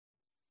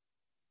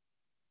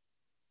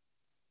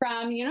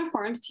From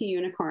Uniforms to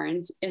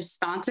Unicorns is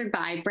sponsored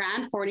by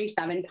Brand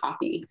 47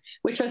 Coffee,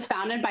 which was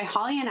founded by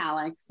Holly and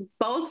Alex,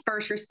 both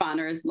first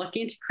responders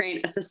looking to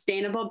create a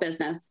sustainable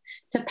business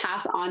to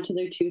pass on to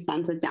their two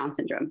sons with Down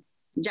syndrome,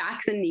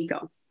 Jax and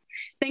Nico.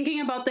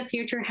 Thinking about the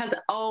future has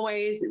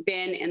always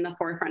been in the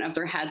forefront of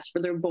their heads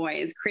for their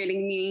boys,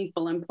 creating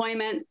meaningful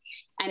employment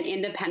and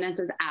independence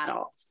as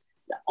adults.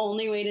 The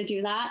only way to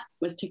do that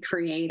was to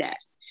create it.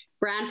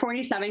 Brand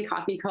 47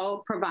 Coffee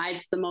Co.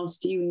 provides the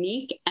most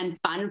unique and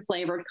fun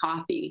flavored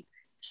coffee.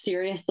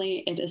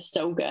 Seriously, it is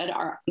so good.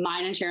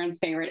 Mine and Sharon's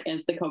favorite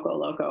is the Coco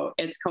Loco.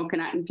 It's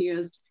coconut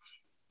infused.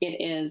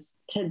 It is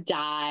to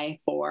die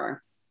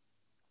for.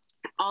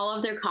 All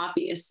of their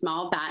coffee is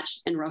small batch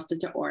and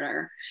roasted to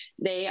order.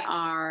 They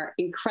are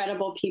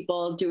incredible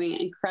people doing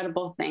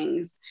incredible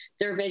things.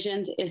 Their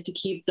vision is to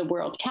keep the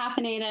world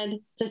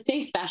caffeinated, to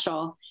stay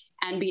special,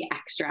 and be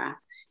extra.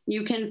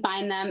 You can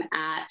find them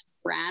at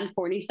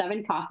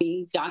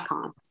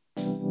brand47coffee.com.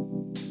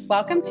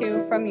 Welcome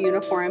to From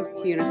Uniforms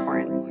to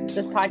Unicorns.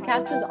 This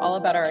podcast is all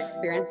about our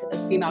experience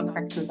as female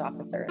corrections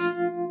officers,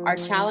 our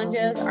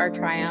challenges, our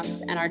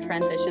triumphs, and our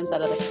transitions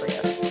out of the career.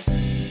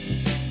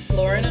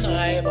 Lauren and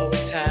I have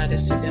always had a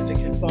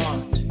significant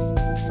bond.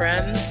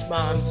 Friends,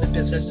 moms, and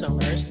business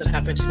owners that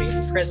happen to be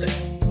in prison.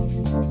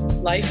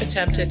 Life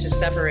attempted to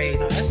separate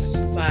us,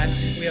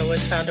 but we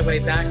always found a way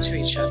back to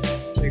each other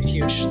through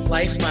huge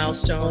life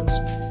milestones,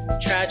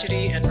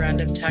 tragedy, and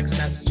random text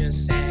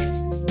messages saying,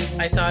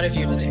 "I thought of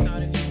you today."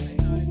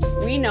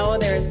 We know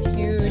there's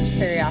huge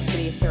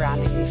curiosity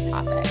surrounding these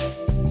topics,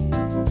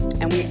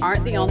 and we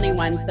aren't the only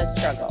ones that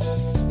struggle.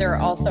 There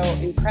are also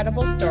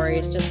incredible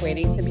stories just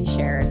waiting to be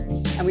shared,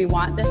 and we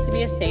want this to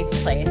be a safe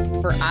place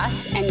for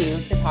us and you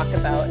to talk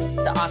about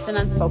the often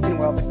unspoken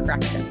world of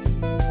corrections.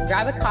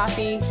 Grab a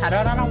coffee, head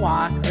out on a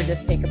walk, or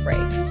just take a break.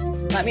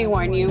 Let me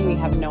warn you, we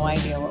have no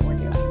idea what we're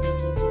doing.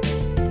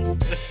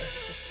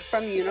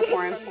 From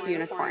Uniforms to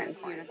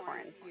Unicorns.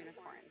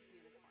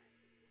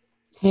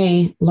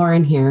 Hey,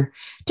 Lauren here.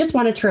 Just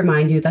wanted to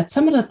remind you that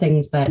some of the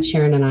things that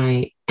Sharon and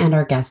I and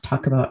our guests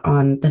talk about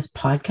on this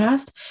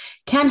podcast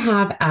can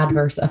have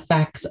adverse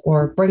effects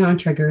or bring on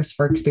triggers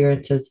for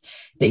experiences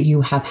that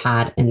you have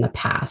had in the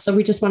past. So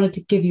we just wanted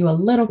to give you a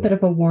little bit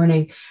of a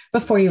warning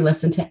before you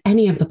listen to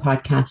any of the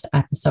podcast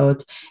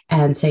episodes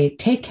and say,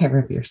 take care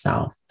of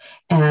yourself.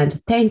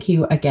 And thank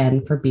you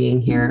again for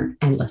being here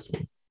and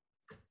listening.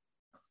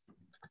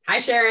 Hi,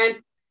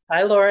 Sharon.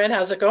 Hi, Lauren.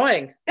 How's it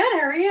going? Good.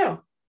 How are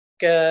you?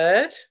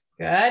 Good.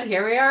 Good.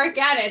 Here we are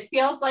again. It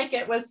feels like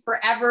it was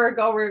forever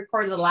ago we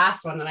recorded the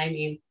last one. And I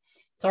mean,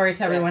 sorry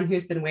to everyone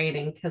who's been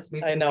waiting because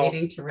we've been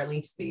waiting to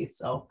release these.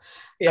 So,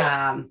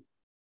 oh,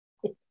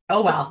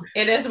 well,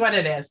 it is what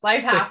it is.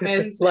 Life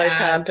happens. Life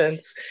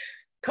happens.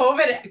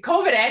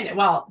 COVID ended.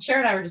 Well,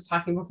 Sharon and I were just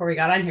talking before we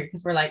got on here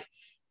because we're like,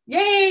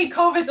 yay,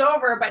 COVID's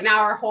over, but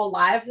now our whole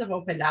lives have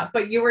opened up.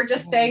 But you were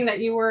just saying that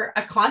you were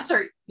a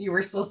concert you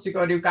were supposed to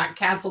go to got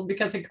canceled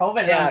because of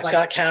COVID. Yeah, I was like,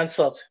 got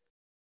canceled.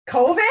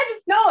 COVID?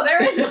 No,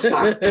 there is no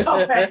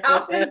COVID.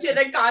 How did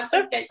a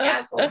concert get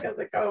canceled because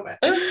of COVID?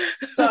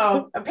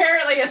 So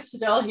apparently it's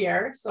still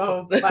here.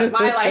 So, but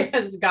my life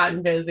has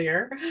gotten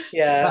busier.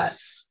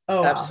 Yes,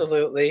 well.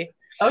 Absolutely.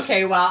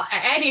 Okay, well,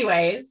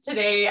 anyways,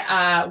 today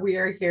we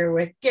are here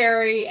with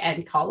Gary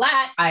and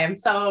Colette. I am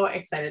so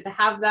excited to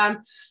have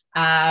them.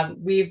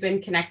 We've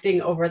been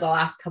connecting over the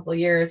last couple of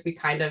years. We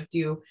kind of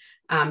do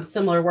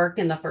similar work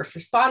in the first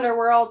responder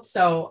world.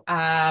 So,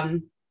 hi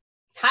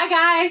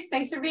guys,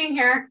 thanks for being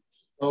here.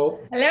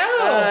 Oh, hello.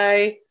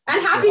 Hi.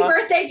 And happy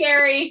birthday,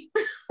 Gary.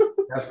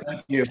 Yes,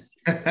 thank you.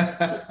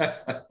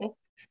 I'm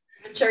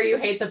sure you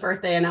hate the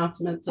birthday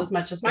announcements as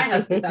much as my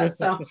husband does.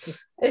 So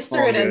I just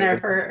threw it in there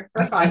for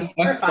fun.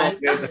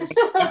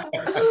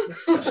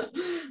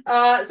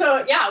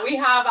 So yeah, we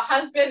have a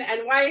husband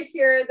and wife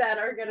here that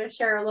are going to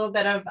share a little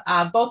bit of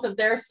both of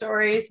their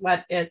stories,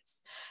 what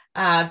it's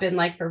been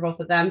like for both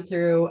of them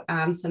through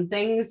some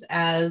things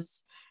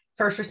as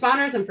first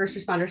responders and first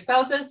responder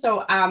spouses.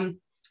 So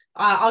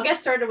I'll get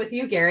started with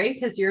you, Gary,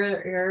 because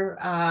you're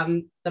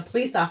the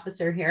police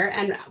officer here.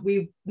 And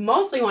we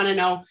mostly want to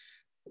know,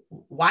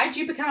 why did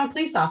you become a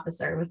police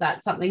officer? Was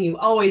that something you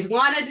always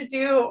wanted to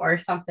do or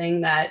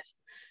something that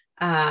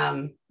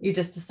you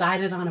just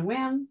decided on a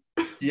whim?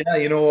 Yeah,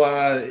 you know,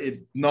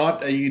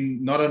 not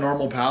a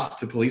normal path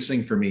to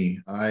policing for me.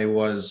 I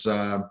was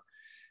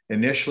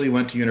initially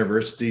went to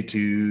university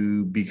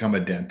to become a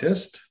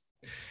dentist.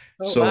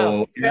 Oh, so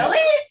wow. Really?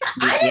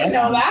 I didn't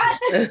know that.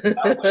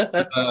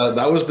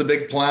 That was the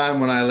big plan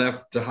when I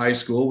left high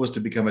school, was to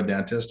become a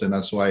dentist. And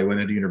that's why I went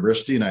into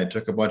university and I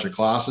took a bunch of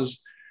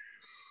classes.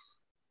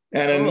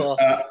 And then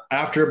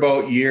after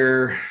about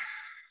year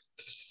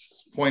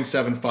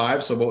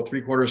 0.75, so about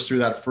 3/4 through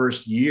that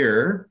first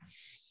year,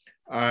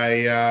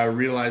 I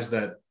realized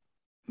that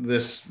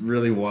this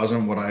really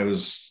wasn't what I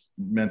was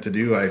meant to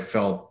do. I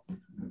felt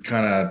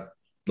kind of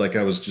like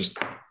I was just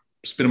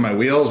spinning my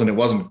wheels and it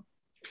wasn't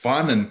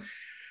fun and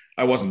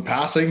I wasn't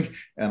passing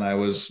and I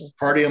was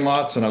partying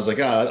lots and I was like,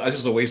 it's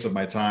just a waste of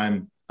my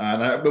time.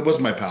 And it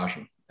wasn't my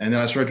passion. And then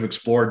I started to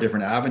explore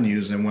different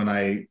avenues. And when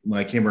I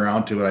came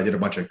around to it, I did a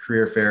bunch of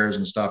career fairs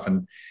and stuff.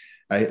 And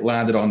I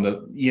landed on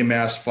the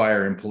EMS,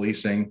 fire, and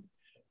policing.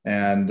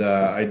 And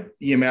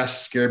EMS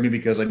scared me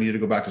because I needed to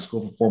go back to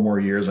school for 4 more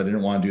years. I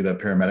didn't want to do that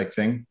paramedic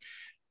thing.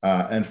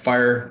 And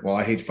fire, well,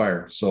 I hate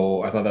fire.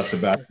 So I thought that's a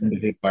bad thing to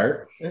hate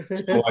fire.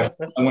 So I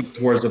went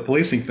towards the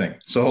policing thing.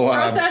 So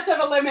process of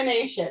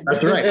elimination.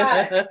 That's right.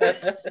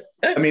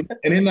 I mean,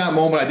 and in that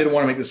moment, I didn't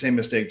want to make the same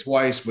mistake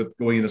twice with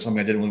going into something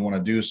I didn't really want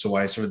to do. So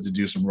I started to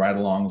do some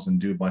ride-alongs and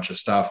do a bunch of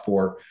stuff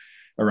for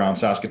around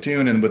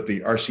Saskatoon and with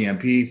the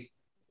RCMP.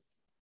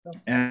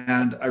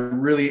 And I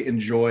really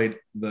enjoyed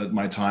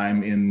my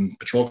time in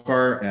patrol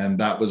car, and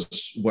that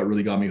was what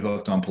really got me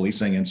hooked on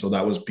policing. And so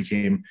that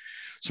became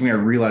something I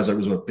realized that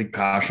was a big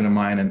passion of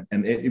mine,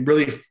 and it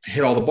really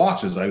hit all the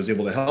boxes. I was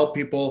able to help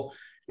people.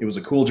 It was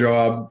a cool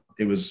job.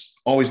 It was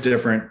always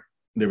different.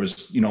 There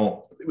was,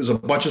 it was a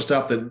bunch of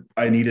stuff that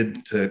I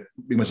needed to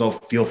make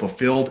myself feel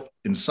fulfilled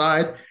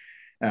inside.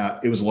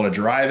 It was a lot of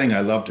driving.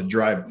 I loved to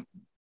drive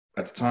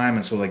at the time.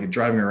 And so like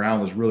driving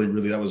around was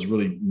that was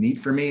really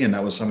neat for me. And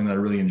that was something that I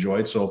really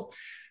enjoyed. So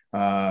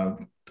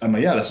I'm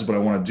like, yeah, this is what I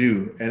want to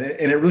do. And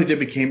it really did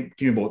became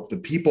about the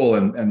people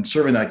and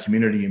serving that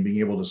community and being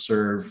able to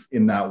serve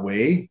in that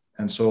way.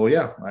 And so,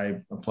 yeah,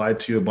 I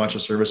applied to a bunch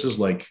of services.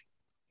 Like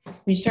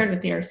you started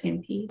with the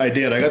RCMP. I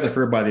did. I got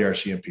deferred by the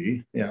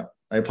RCMP. Yeah.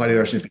 I applied to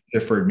the RCMP,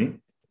 deferred me.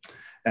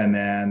 And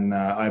then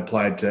I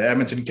applied to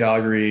Edmonton,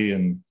 Calgary,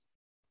 and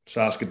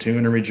Saskatoon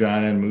and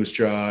Regina and Moose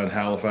Jaw and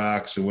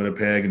Halifax and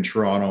Winnipeg and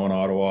Toronto and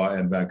Ottawa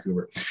and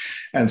Vancouver.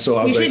 And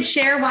so you should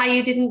share why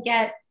you didn't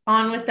get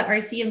on with the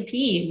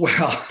RCMP.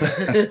 Well,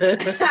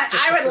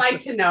 I would like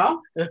to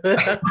know.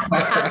 It's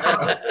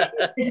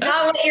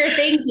not what you're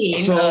thinking.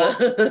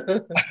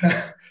 So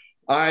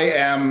I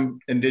am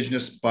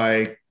Indigenous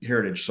by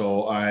heritage.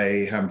 So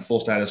I have full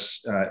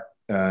status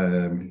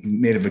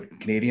Native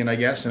Canadian, I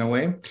guess, in a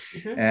way.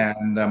 Mm-hmm.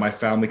 And my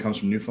family comes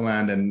from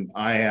Newfoundland, and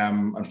I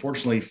am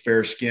unfortunately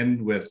fair-skinned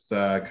with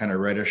kind of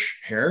reddish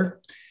hair.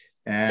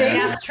 And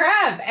same as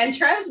Trev, and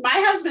Trev's my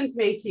husband's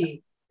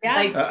Métis.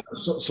 Yeah.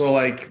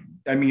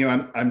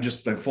 I'm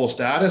just full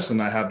status,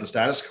 and I have the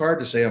status card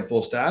to say I'm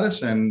full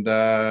status, and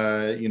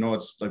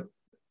it's like,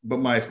 but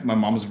my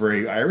mom's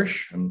very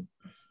Irish, and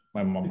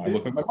my mom, I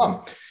look like my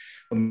mom.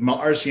 My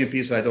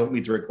RCMP said I don't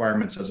meet the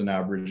requirements as an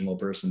Aboriginal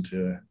person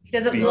to be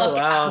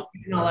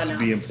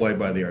employed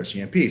by the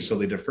RCMP. So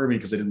they deferred me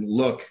because I didn't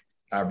look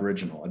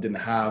Aboriginal. I didn't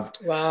have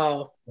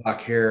black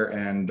hair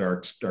and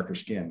darker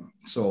skin.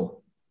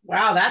 So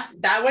wow,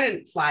 that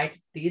wouldn't fly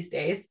these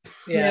days.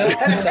 Yeah,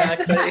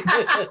 exactly.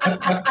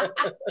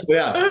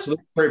 Yeah, so they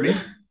deferred me.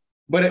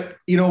 But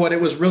you know what?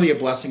 It was really a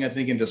blessing, I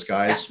think, in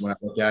disguise when I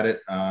look at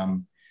it.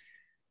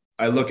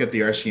 I look at the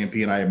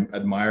RCMP and I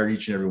admire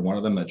each and every one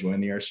of them that join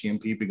the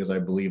RCMP because I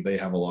believe they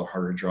have a lot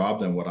harder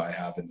job than what I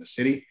have in the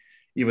city,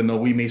 even though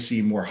we may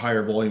see more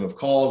higher volume of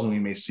calls and we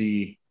may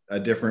see a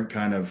different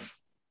kind of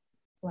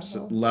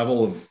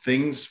level of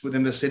things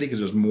within the city because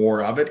there's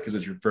more of it because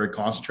it's very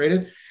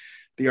concentrated.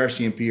 The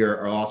RCMP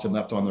are often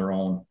left on their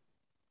own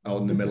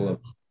out in the middle of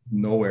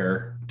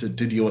nowhere to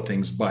deal with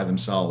things by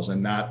themselves.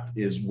 And that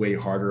is way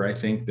harder, I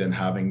think, than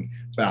having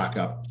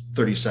backup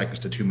 30 seconds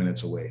to 2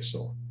 minutes away.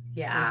 So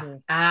yeah,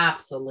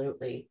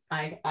 absolutely.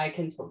 I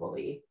can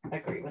totally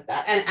agree with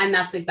that. And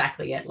that's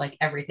exactly it. Like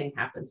everything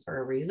happens for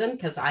a reason.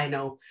 Cause I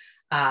know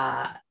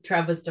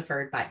Trev was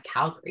deferred by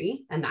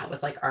Calgary, and that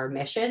was like our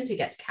mission to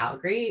get to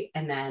Calgary.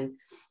 And then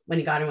when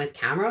he got in with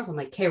Camrose, I'm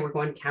like, okay, we're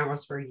going to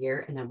Camrose for a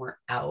year and then we're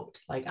out.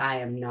 Like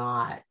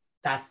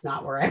that's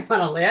not where I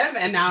want to live.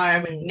 And now I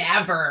would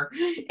never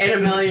in a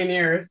million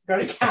years go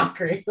to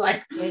Calgary.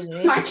 Like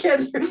my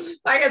kids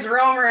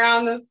roam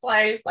around this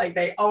place. Like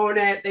they own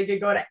it. They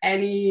could go to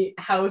any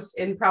house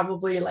in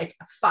probably like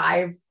a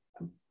five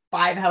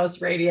house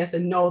radius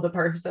and know the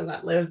person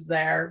that lives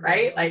there.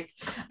 Right. Like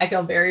I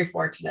feel very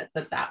fortunate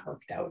that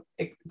worked out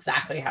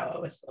exactly how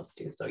it was supposed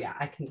to. So yeah,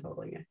 I can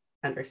totally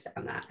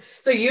understand that.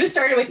 So you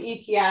started with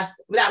EPS.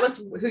 That was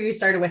who you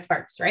started with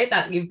first, right?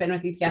 That you've been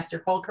with EPS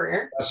your whole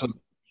career.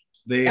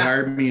 They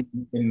hired me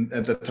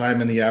at the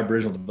time in the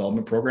Aboriginal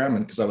Development Program,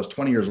 and because I was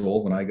 20 years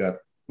old when I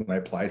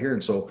applied here,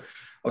 and so I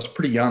was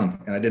pretty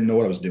young and I didn't know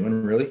what I was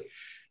doing really,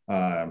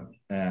 and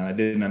I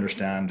didn't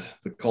understand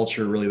the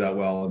culture really that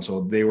well, and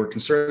so they were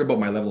concerned about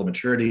my level of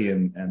maturity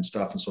and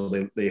stuff, and so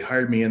they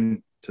hired me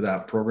into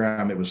that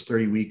program. It was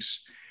 30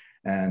 weeks,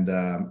 and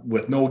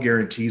with no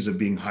guarantees of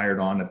being hired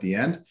on at the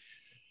end.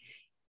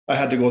 I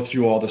had to go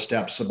through all the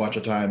steps a bunch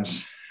of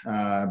times,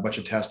 a bunch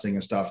of testing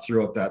and stuff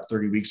throughout that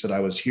 30 weeks that I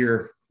was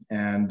here.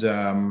 And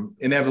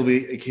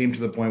inevitably, it came to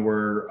the point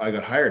where I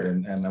got hired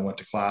and I went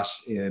to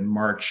class in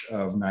March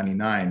of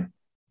 99.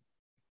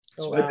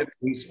 Oh, so wow.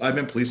 I've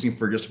been policing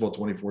for just about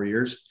 24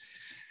 years.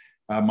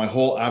 My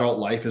whole adult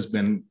life has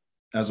been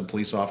as a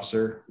police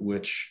officer,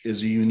 which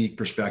is a unique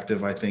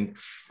perspective, I think,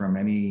 from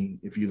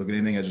if you look at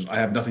anything, I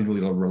have nothing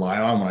really to rely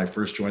on. When I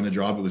first joined the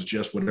job, it was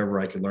just whatever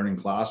I could learn in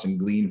class and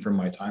glean from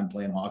my time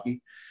playing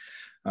hockey.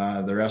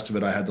 The rest of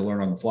it, I had to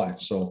learn on the fly.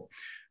 So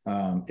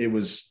it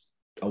was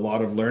a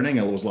lot of learning.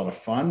 It was a lot of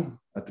fun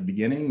at the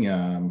beginning.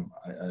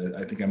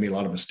 I think I made a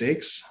lot of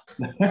mistakes.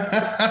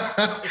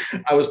 I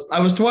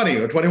was 20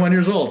 or 21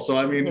 years old. So,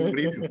 I mean, what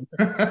do you do?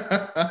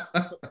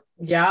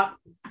 Yeah.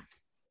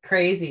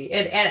 Crazy.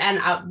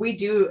 We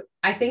do,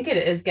 I think it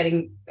is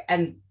getting,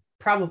 and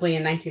probably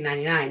in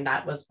 1999,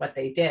 that was what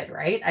they did,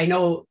 right? I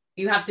know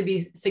you have to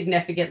be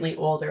significantly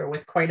older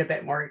with quite a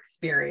bit more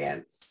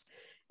experience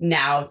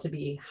now to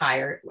be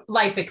higher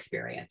life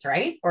experience,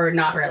 right? Or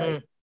not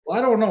really? Well,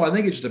 I don't know. I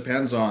think it just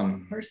depends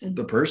on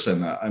the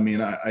person. I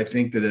mean, I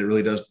think that it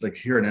really does. Like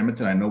here in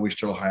Edmonton, I know we're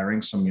still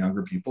hiring some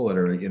younger people that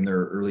are in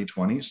their early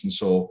 20s. And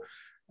so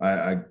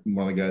one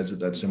of the guys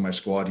that's in my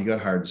squad, he got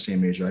hired the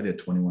same age I did,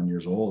 21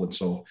 years old. And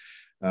so,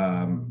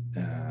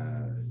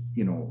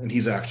 you know, and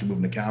he's actually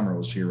moving to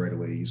Camrose here right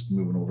away. He's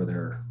moving over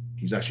there.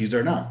 He's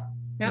there now.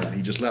 Yeah.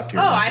 He just left here.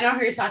 Oh, I know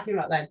who you're talking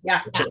about then.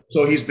 Yeah.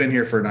 So he's been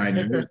here for 9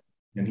 years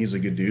and he's a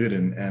good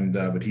dude.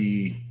 But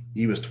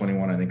he was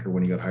 21, I think, or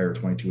when he got hired,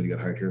 22 when he got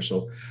hired here.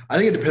 So I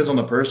think it depends on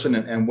the person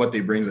and what they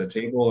bring to the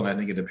table. And I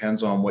think it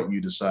depends on what you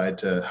decide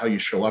how you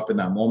show up in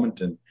that moment.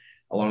 And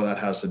a lot of that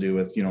has to do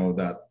with, you know,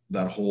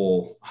 that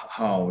whole,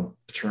 how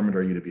determined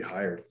are you to be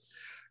hired?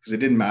 Because it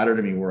didn't matter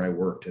to me where I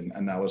worked.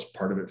 And that was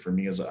part of it for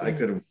me, is I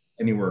could have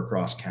anywhere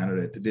across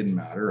Canada. It didn't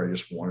matter. I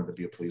just wanted to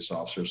be a police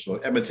officer. So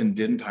if Edmonton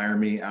didn't hire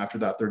me after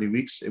that 30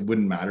 weeks, it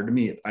wouldn't matter to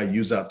me. I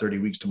used that 30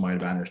 weeks to my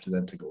advantage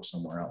to go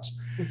somewhere else.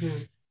 Mm-hmm.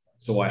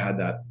 So I had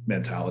that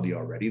mentality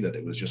already that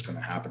it was just going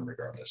to happen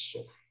regardless.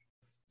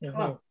 So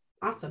cool.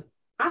 Awesome.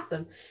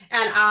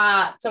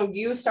 And so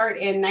you start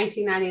in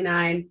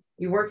 1999,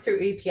 you work through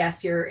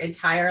EPS your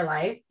entire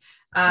life.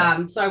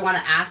 So I want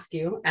to ask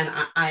you, and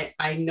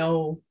I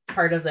know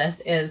part of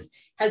this is,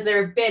 has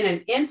there been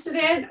an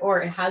incident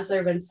or has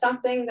there been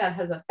something that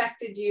has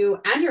affected you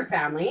and your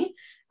family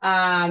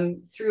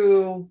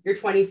through your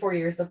 24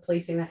 years of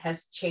policing that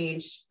has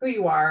changed who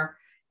you are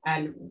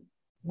and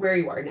where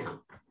you are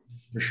now?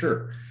 For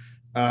sure.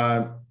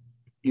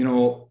 You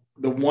know,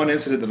 the one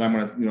incident that I'm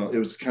going to, you know, it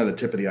was kind of the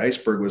tip of the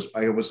iceberg, was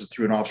I was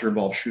through an officer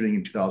involved shooting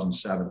in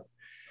 2007.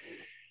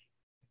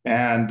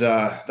 And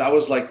that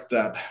was like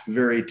that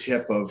very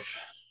tip of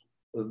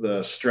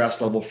the stress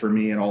level for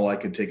me, and all I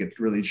could take, it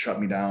really shut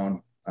me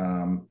down.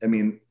 I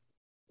mean,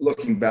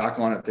 looking back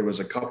on it, there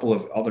was a couple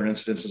of other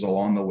incidences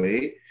along the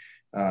way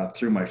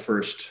through my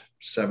first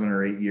 7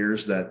 or 8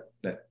 years that,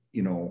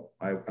 you know,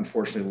 I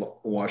unfortunately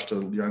watched a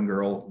young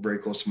girl very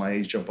close to my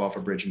age jump off a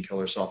bridge and kill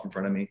herself in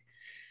front of me.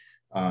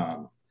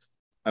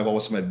 I've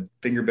always had my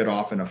finger bit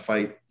off in a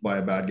fight by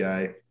a bad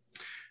guy.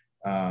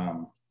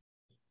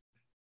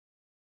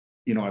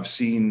 You know, I've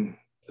seen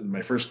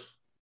my first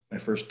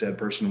dead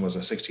person was a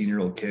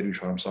 16-year-old kid who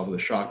shot himself with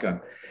a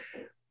shotgun.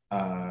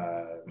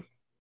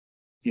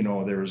 You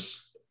know,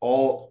 there's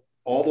all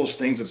those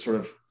things that sort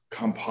of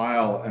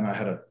compile, and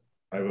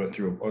I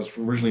was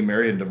originally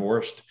married and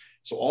divorced.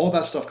 So all of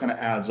that stuff kind of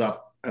adds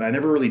up, and I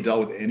never really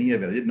dealt with any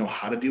of it. I didn't know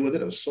how to deal with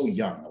it. I was so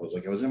young. I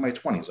was in my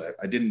 20s.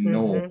 I didn't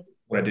know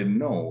what I didn't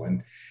know.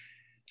 And,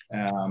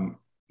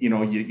 you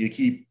know, you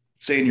keep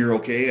saying you're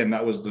okay. And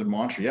that was the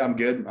mantra. Yeah, I'm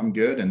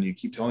good. And you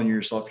keep telling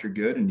yourself you're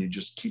good, and you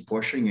just keep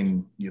pushing,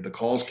 and the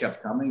calls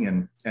kept coming.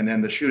 And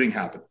then the shooting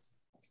happened.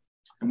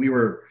 And we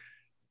were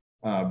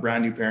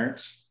brand new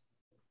parents,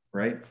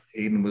 right?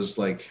 Aiden was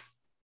like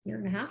a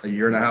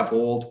year and a half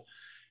old.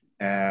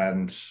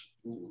 And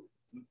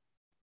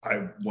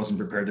I wasn't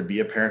prepared to be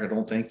a parent, I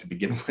don't think, to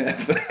begin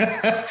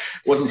with.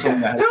 Wasn't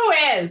something that who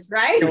is,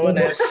 right? It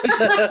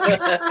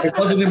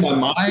wasn't in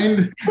my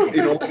mind,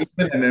 you know,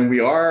 and then we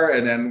are,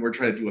 and then we're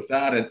trying to deal with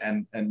that.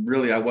 And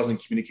really I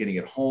wasn't communicating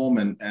at home.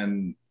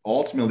 And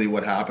ultimately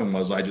what happened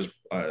was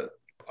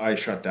I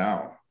shut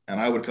down, and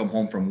I would come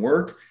home from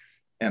work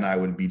and I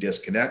would be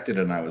disconnected,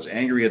 and I was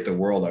angry at the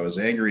world. I was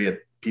angry at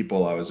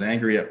people. I was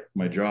angry at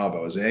my job. I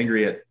was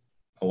angry at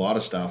a lot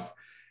of stuff,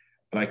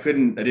 but I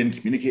didn't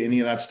communicate any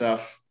of that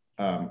stuff.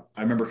 I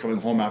remember coming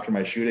home after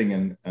my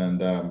shooting,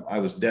 and I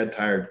was dead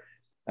tired.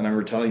 And I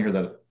remember telling her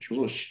that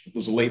it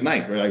was a late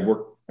night, right?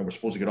 I was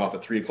supposed to get off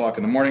at 3:00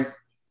 in the morning.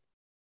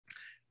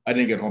 I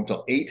didn't get home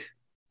till 8,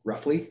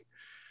 roughly.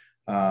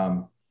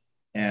 And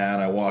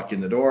I walk in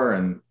the door,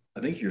 and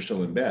I think you're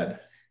still in bed.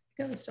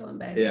 I was still in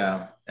bed.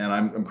 Yeah. And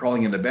I'm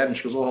crawling into bed, and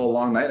she goes, "Oh, a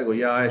long night." I go,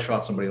 "Yeah, I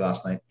shot somebody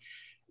last night."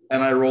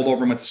 And I rolled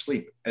over and went to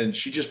sleep. And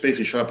she just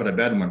basically shut up in a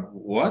bed and went,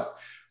 "What?"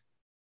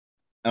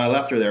 And I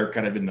left her there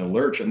kind of in the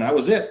lurch, and that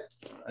was it.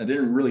 I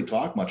didn't really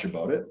talk much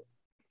about it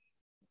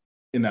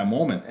in that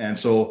moment. And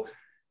so,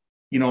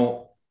 you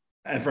know,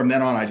 and from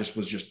then on, I just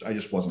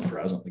wasn't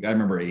present. Like, I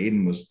remember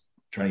Aiden was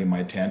trying to get my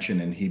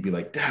attention, and he'd be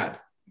like, Dad.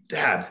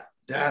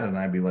 And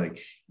I'd be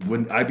like,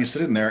 I'd be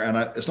sitting there, and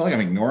it's not like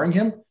I'm ignoring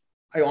him.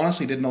 I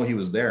honestly didn't know he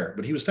was there,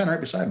 but he was standing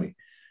right beside me.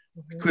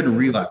 I couldn't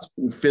realize,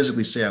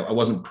 physically say I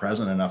wasn't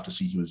present enough to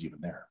see he was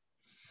even there.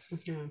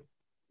 Mm-hmm.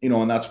 You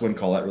know, and that's when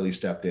Colette really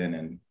stepped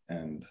in,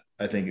 and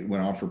I think it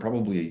went on for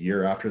probably a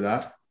year after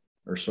that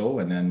or so.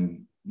 And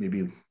then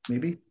maybe,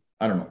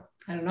 I don't know.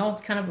 It's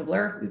kind of a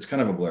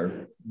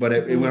blur. But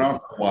it went on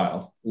for a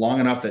while, long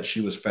enough that she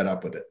was fed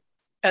up with it.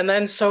 And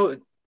then, so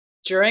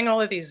During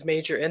all of these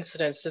major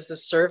incidents, does the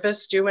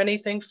service do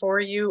anything for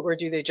you, or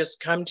do they just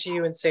come to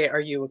you and say,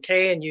 are you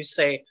okay? And you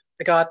say,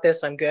 I got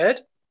this, I'm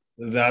good.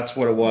 That's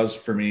what it was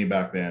for me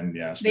back then.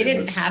 Yes. They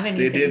didn't have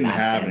anything. They didn't back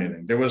have then.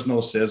 anything. There was no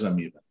CISM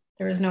even.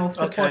 There was no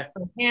support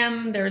for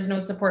him. There was no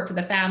support for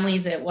the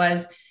families. It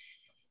was,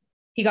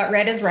 he got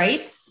read his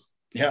rights.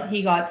 Yeah.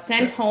 He got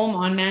sent home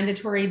on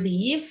mandatory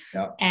leave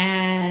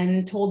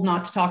and told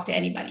not to talk to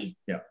anybody.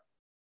 Yeah.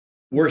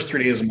 Worst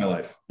 3 days of my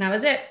life. That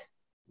was it.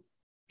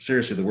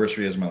 Seriously, the worst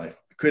 3 days of my life.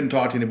 I couldn't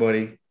talk to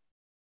anybody.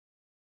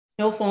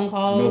 No phone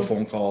calls. No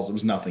phone calls. It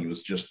was nothing. It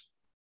was just.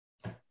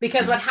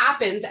 Because what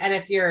happens, and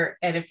if you're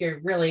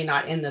really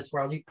not in this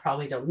world, you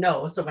probably don't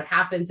know. So what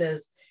happens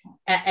is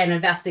an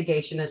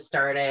investigation is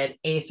started,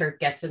 ACERT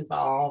gets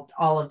involved,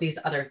 all of these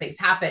other things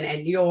happen,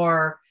 and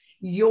your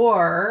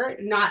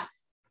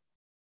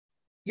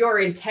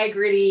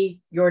integrity,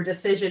 your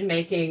decision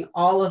making,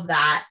 all of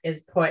that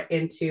is put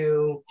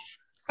into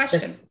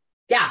question.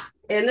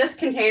 In this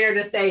container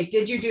to say,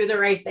 did you do the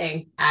right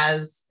thing?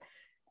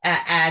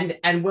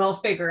 And we'll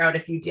figure out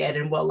if you did,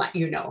 and we'll let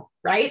you know,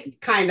 right?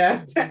 Kind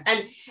of.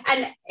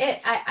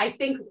 I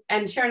think,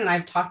 and Sharon and I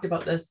have talked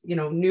about this,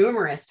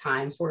 numerous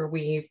times where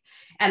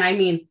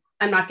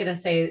I'm not going to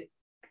say,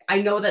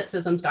 I know that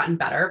CISM's gotten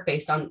better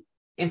based on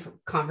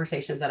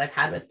conversations that I've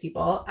had with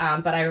people.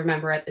 But I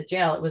remember at the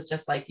jail, it was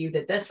just like, you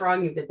did this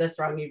wrong, you did this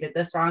wrong, you did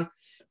this wrong.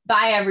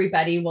 Bye,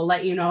 everybody. We'll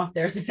let you know if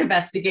there's an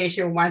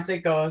investigation once it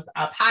goes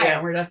up higher. Yeah.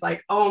 And we're just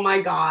like, oh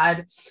my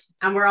God.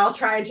 And we're all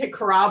trying to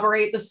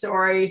corroborate the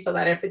story so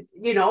that if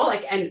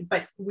it,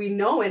 but we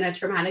know in a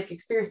traumatic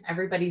experience,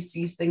 everybody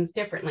sees things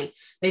differently.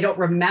 They don't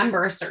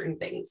remember certain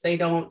things. They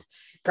don't,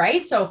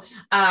 right? So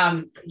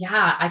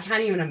I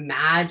can't even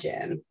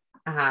imagine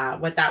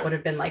what that would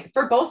have been like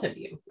for both of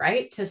you,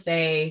 right? To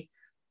say,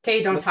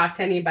 okay, don't talk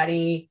to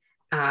anybody.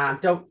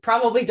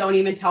 Don't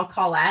even tell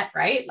Colette,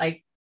 right?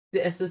 Like,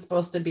 this is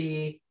supposed to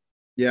be.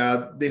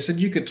 Yeah, they said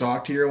you could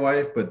talk to your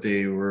wife, but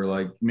they were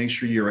like, make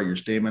sure you write your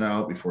statement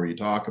out before you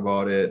talk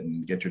about it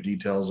and get your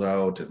details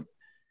out. And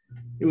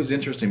it was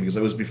interesting because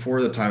it was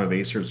before the time of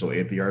ACERT. So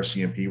the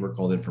RCMP were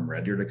called in from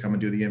Red Deer to come and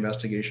do the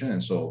investigation.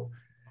 And so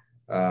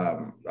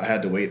I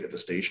had to wait at the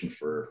station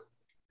for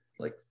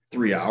like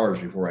 3 hours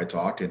before I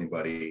talked to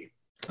anybody,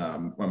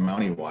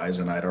 Mountie wise.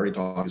 And I'd already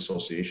talked to the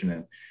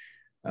association.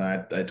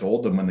 And I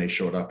told them when they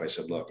showed up, I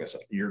said, look,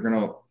 you're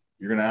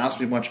going to ask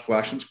me a bunch of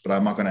questions, but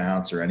I'm not going to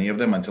answer any of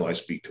them until I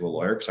speak to a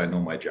lawyer, because I know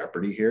my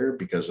jeopardy here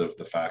because of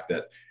the fact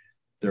that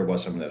there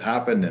was something that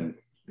happened and,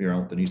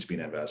 there needs to be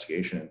an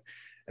investigation.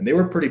 And they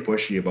were pretty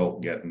pushy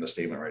about getting the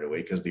statement right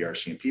away because the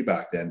RCMP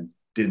back then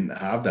didn't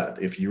have that.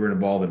 If you were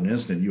involved in an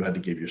incident, you had to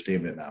give your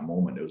statement in that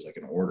moment. It was like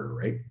an order,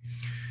 right?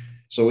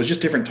 So it was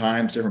just different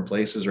times, different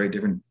places, right?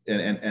 Different.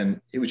 And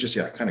it was just,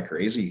 kind of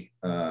crazy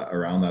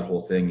around that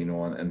whole thing,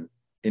 and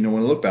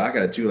when I look back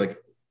at it too, like,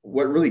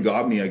 what really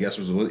got me, I guess,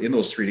 was in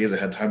those 3 days, I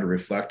had time to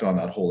reflect on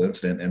that whole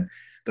incident. And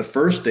the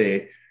first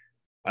day,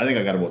 I think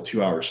I got about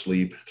 2 hours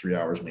sleep, 3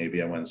 hours maybe.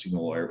 I went and seen the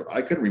lawyer, but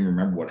I couldn't even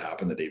remember what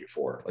happened the day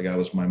before. Like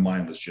my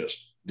mind was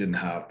just didn't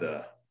have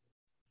it.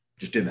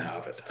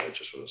 It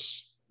just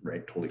was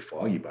totally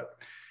foggy. But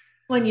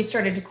when you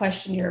started to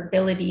question your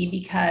ability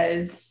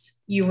because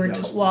you were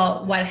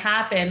what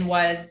happened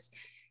was,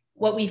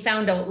 what we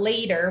found out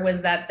later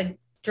was that the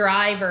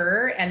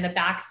driver and the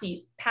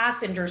backseat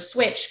passenger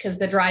switched because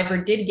the driver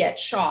did get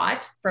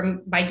shot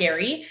by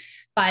Gary.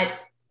 But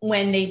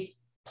when they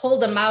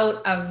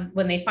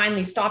when they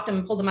finally stopped him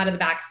and pulled him out of the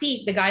back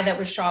seat, the guy that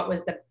was shot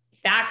was the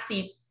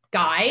backseat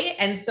guy.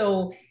 And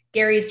so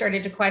Gary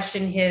started to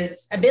question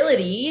his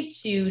ability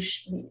to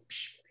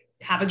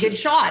have a good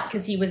shot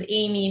because he was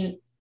aiming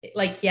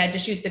like he had to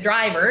shoot the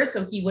driver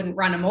so he wouldn't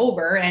run him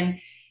over. And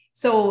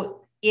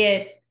so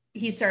he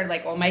started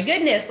like, oh my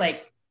goodness,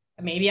 like,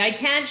 maybe I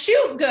can't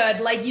shoot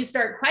good. Like, you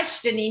start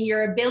questioning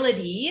your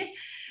ability.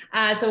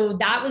 So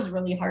that was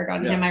really hard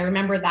on him. I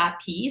remember that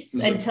piece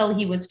until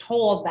he was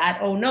told that,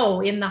 oh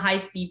no, in the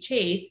high-speed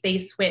chase, they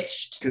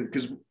switched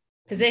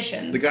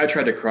positions. The guy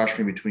tried to crush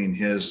me between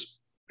his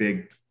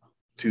big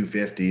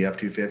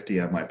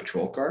F-250 and my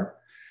patrol car.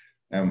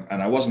 And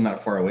I wasn't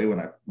that far away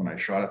when I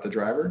shot at the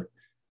driver.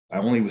 I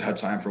only had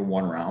time for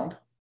one round.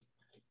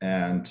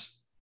 And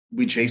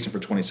we chased him for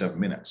 27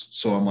 minutes.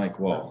 So I'm like,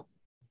 whoa.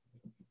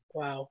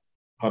 Wow.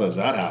 How does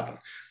that happen?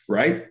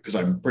 Right? Because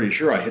I'm pretty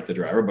sure I hit the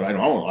driver, but I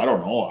don't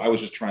know. I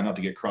was just trying not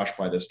to get crushed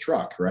by this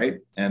truck. Right.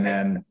 And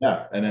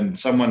then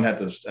someone at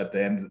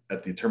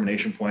the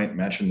termination point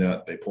mentioned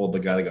that they pulled the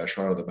guy that got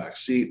shot out of the back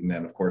seat. And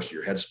then of course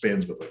your head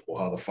spins with like,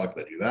 well, how the fuck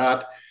did they do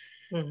that?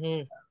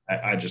 Mm-hmm.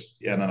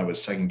 And then I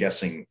was second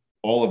guessing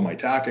all of my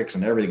tactics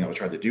and everything I was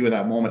trying to do in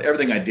that moment.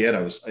 Everything I did,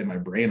 I was in my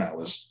brain.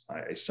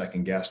 I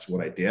second guessed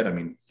what I did. I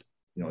mean,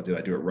 did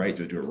I do it right?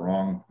 Did I do it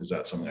wrong? Is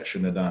that something I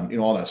shouldn't have done?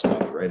 All that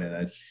stuff. Right.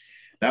 And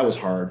that was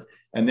hard.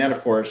 And then,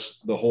 of course,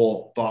 the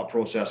whole thought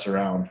process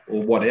around,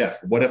 well, what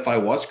if I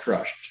was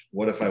crushed?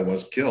 What if I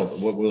was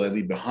killed? What will I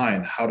leave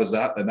behind? How does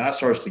that, and that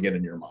starts to get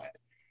in your mind.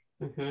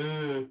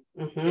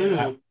 Mm-hmm.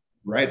 Mm-hmm.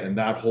 Right. And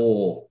that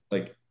whole,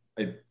 like,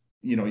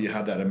 you know, you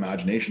have that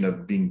imagination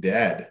of being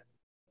dead,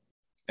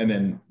 and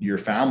then your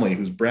family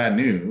who's brand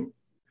new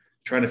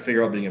trying to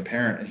figure out being a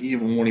parent, and he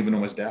won't even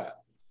know his dad.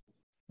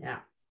 Yeah.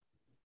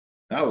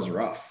 That was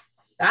rough.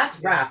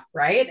 That's rough,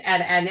 right?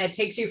 And it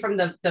takes you from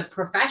the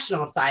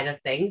professional side of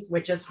things,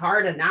 which is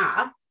hard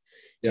enough,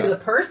 to the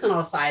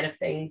personal side of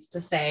things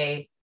to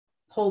say,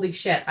 holy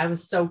shit, I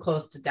was so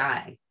close to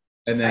dying.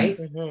 And then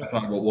right? I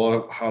thought,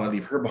 well, how do I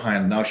leave her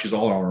behind? Now she's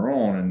all on her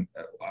own, and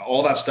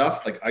all that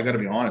stuff. Like, I got to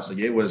be honest, like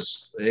your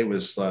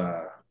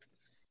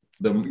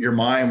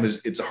mind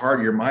is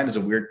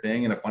a weird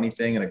thing and a funny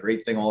thing and a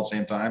great thing all at the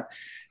same time.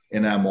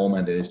 In that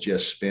moment, it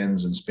just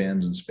spins and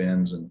spins and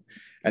spins. And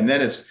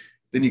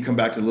then you come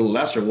back to the little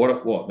lesser.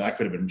 That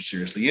could have been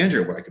seriously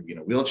injured. I could be in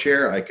a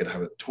wheelchair. I could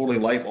have a totally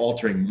life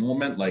altering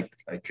moment.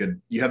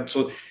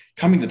 So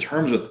coming to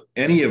terms with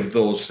any of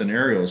those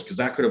scenarios, because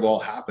that could have all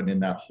happened in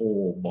that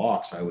whole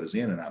box I was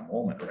in that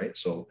moment. Right.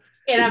 So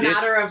in a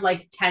matter of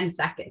like 10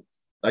 seconds.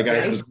 Like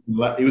it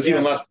was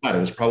even less than that.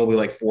 It was probably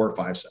like 4 or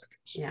 5 seconds.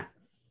 Yeah.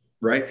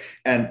 Right.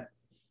 And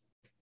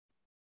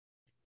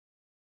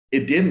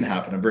it didn't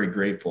happen. I'm very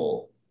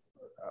grateful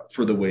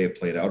for the way it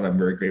played out. I'm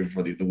very grateful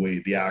for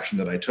the action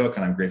that I took.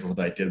 And I'm grateful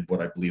that I did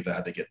what I believe I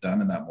had to get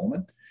done in that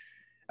moment.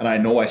 And I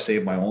know I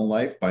saved my own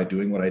life by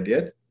doing what I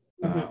did.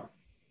 Mm-hmm.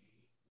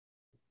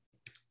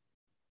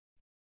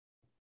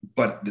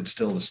 But it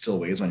still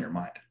weighs on your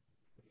mind.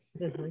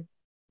 Mm-hmm.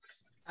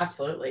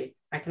 Absolutely.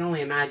 I can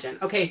only imagine.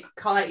 Okay,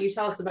 Colette, you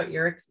tell us about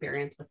your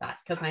experience with that,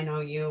 because I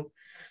know you,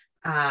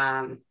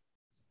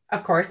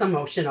 of course,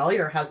 emotional.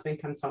 Your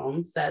husband comes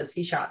home, says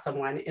he shot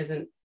someone,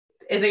 isn't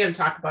going to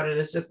talk about it,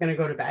 is just going to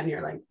go to bed. And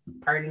you're like,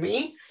 pardon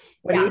me?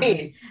 What do you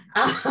mean?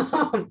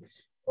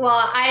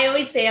 Well, I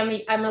always say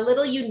I'm a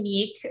little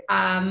unique.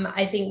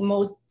 I think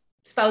most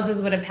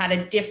spouses would have had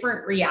a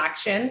different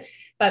reaction,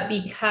 but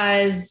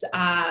because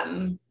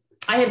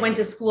I had went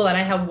to school and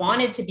I had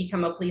wanted to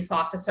become a police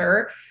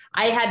officer,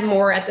 I had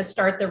more at the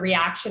start, the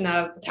reaction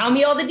of, tell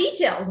me all the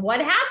details, what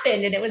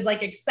happened? And it was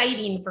like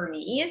exciting for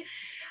me.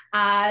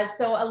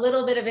 So a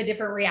little bit of a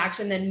different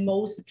reaction than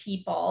most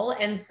people.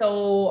 And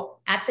so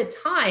at the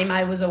time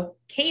I was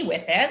okay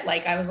with it.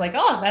 Like, I was like,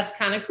 oh, that's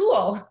kind of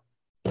cool.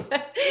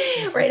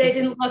 Right. I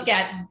didn't look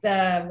at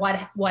the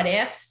what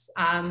ifs.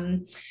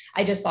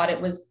 I just thought it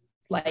was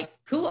like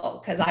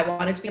cool because I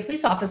wanted to be a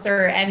police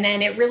officer. And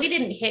then it really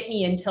didn't hit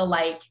me until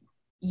like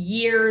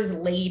years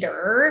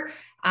later,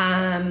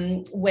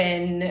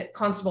 when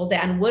Constable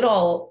Dan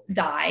Woodall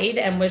died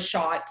and was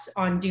shot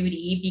on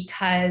duty,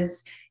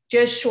 because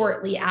just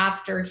shortly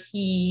after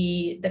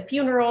the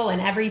funeral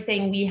and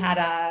everything, we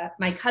had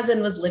my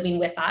cousin was living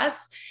with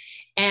us,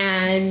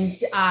 and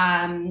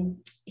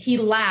he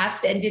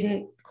left and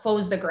didn't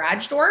close the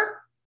garage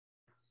door.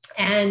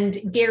 And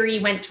Gary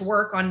went to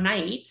work on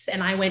nights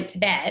and I went to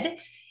bed,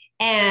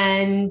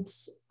 and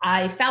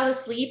I fell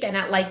asleep, and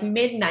at like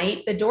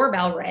midnight, the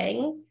doorbell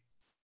rang,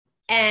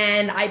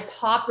 and I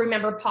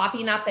remember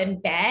popping up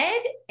in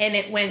bed, and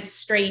it went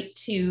straight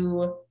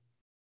to,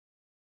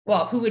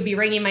 well, who would be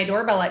ringing my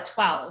doorbell at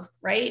 12,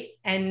 right?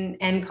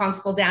 And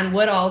Constable Dan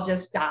Woodall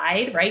just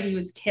died, right? He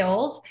was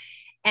killed.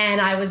 And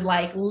I was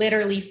like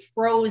literally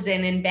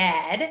frozen in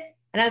bed.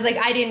 And I was like,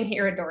 I didn't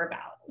hear a doorbell.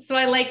 So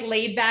I like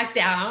laid back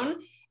down,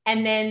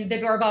 and then the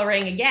doorbell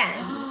rang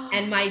again,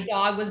 and my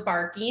dog was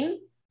barking.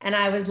 And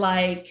I was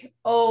like,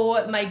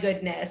 oh my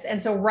goodness.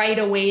 And so right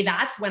away,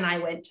 that's when I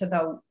went to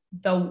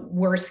the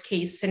worst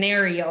case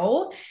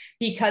scenario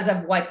because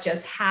of what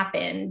just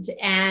happened.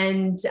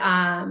 And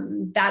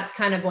that's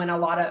kind of when a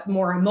lot of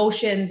more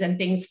emotions and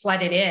things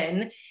flooded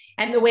in.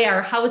 And the way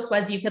our house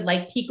was, you could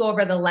like peek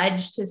over the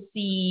ledge to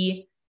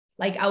see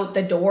like out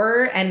the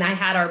door. And I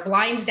had our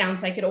blinds down,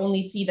 so I could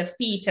only see the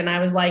feet. And I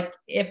was like,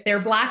 if they're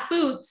black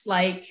boots,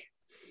 like,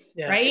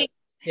 right?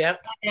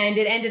 Yep. And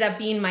it ended up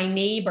being my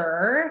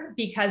neighbor,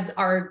 because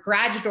our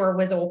garage door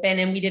was open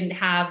and we didn't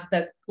have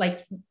a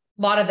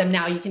lot of them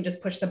now you can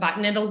just push the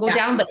button, it'll go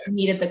down, but we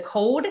needed the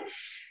code.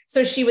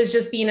 So she was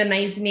just being a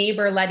nice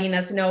neighbor, letting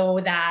us know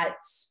that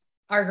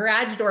our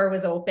garage door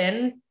was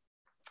open.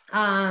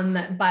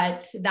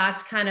 But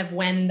that's kind of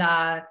when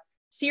the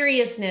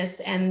seriousness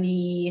and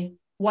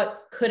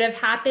what could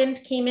have happened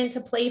came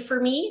into play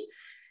for me.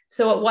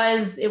 So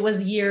it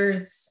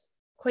was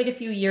quite a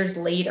few years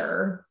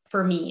later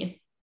for me.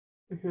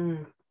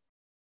 Mm-hmm.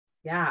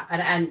 Yeah.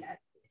 And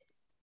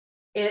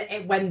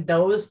when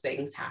those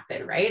things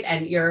happen, right?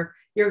 And you're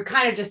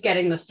kind of just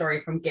getting the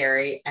story from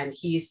Gary, and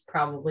he's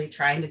probably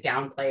trying to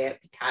downplay it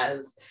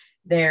because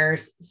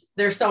there's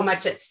so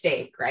much at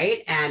stake,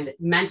 right? And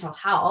mental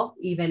health,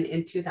 even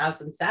in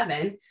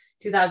 2007,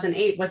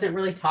 2008, wasn't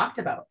really talked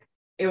about.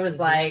 It was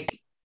like,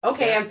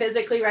 okay, I'm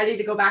physically ready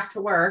to go back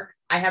to work.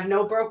 I have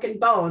no broken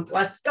bones.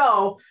 Let's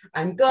go.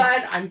 I'm good.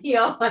 I'm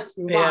healed. Let's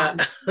move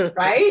on.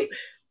 Right?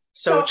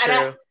 So true.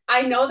 And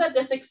I know that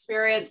this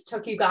experience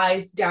took you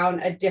guys down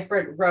a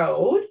different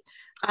road.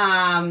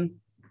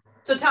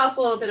 So tell us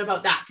a little bit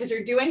about that, because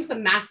you're doing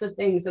some massive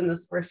things in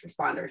this first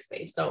responder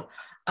space. So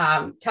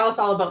tell us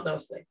all about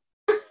those things.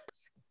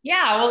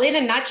 Yeah, well, in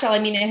a nutshell, I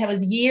mean, it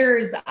was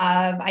years of,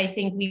 I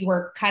think we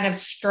were kind of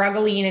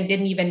struggling and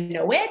didn't even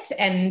know it.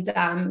 And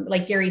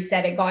like Gary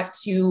said, it got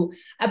to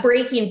a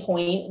breaking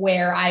point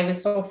where I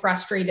was so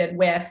frustrated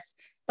with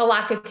the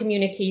lack of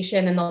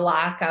communication and the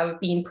lack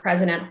of being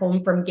present at home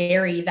from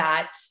Gary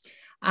that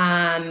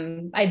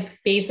I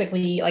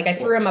basically, like, I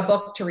threw him a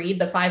book to read,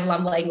 The 5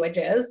 Love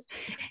Languages.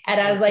 And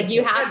I was like,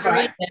 you have to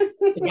read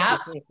this. Yeah.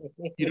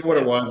 You know what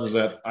it was is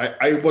that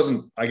I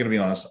gotta be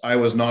honest, I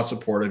was not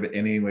supportive in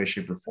any way,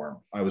 shape, or form.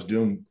 I was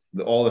doing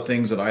all the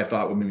things that I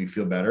thought would make me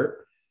feel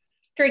better.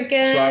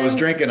 Drinking. So I was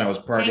drinking, I was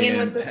partying, hanging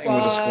with the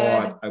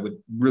squad. I would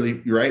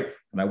really, you're right.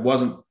 And I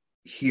wasn't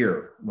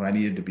here when I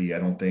needed to be, I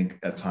don't think,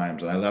 at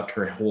times. And I left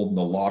her holding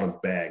a lot of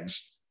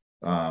bags.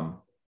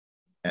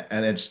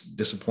 And it's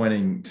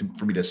disappointing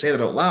for me to say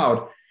that out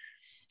loud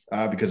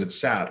because it's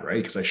sad,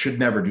 right? Because I should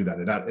never do that.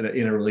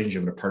 In a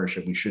relationship, in a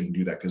partnership, we shouldn't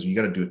do that because you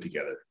got to do it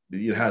together.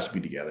 It has to be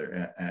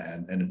together,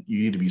 and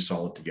you need to be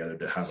solid together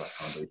to have that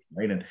foundation,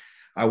 right? And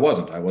I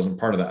wasn't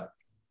part of that.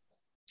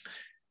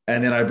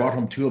 And then I brought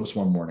home tulips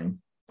one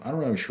morning. I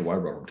don't know sure why I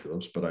brought home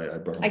tulips, but I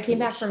brought home. I came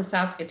back tulips. from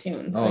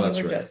Saskatoon, so you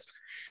were right. Just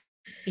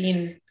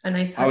being a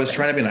nice husband. I was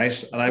trying to be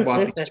nice, and I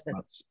bought these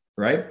plants,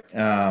 right?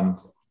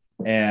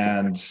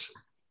 And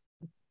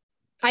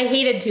I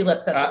hated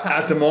tulips at the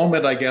time. At the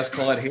moment, I guess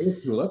Colette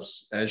hated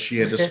tulips, as she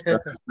had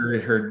expressed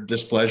her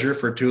displeasure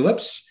for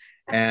tulips,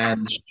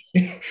 and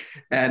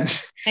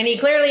he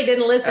clearly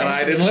didn't listen. And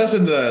I didn't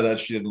listen to that.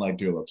 She didn't like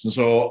tulips, and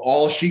so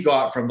all she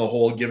got from the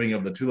whole giving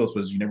of the tulips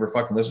was, "You never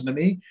fucking listen to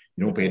me.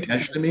 You don't pay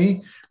attention to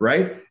me."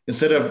 Right?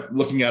 Instead of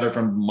looking at it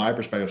from my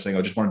perspective, saying,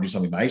 "I just want to do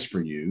something nice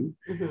for you,"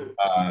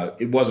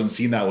 it wasn't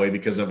seen that way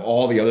because of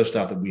all the other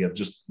stuff that we had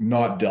just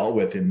not dealt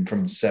with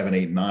from 7,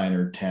 8, 9,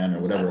 or 10,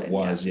 or whatever 11, it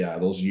was. Yeah,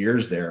 those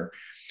years there.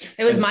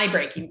 It was my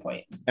breaking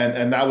point,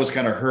 and that was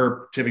kind of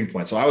her tipping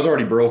point. So I was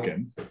already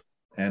broken,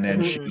 and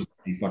then she was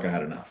like, "Fuck, I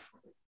had enough."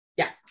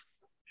 Yeah,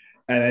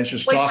 and then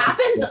just which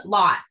happens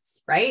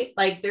lots, right?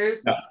 Like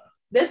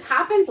this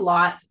happens a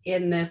lot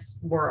in this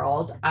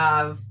world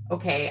of,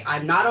 okay,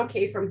 I'm not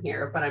okay from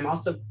here, but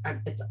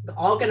it's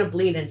all going to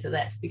bleed into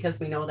this because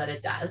we know that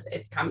it does.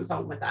 It comes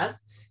home with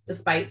us,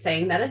 despite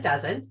saying that it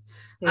doesn't.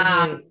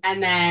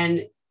 And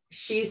then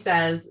she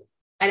says,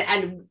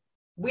 and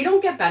we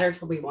don't get better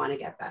till we want to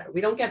get better.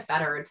 We don't get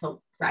better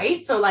until,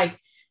 right? So like,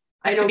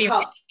 I know,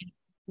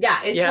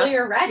 until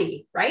you're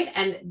ready, right?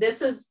 And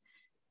this is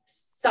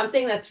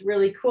something that's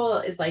really cool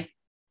is like,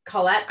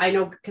 Colette, I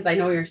know, because I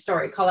know your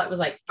story. Colette was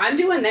like, I'm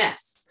doing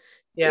this.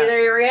 Yeah. Either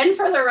you're in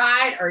for the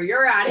ride or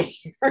you're out of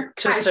here.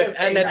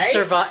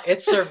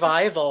 It's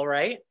survival,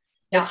 right?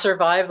 Yeah. It's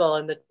survival.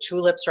 And the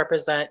tulips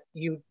represent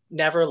you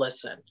never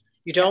listen.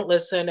 You don't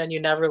listen and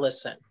you never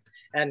listen.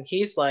 And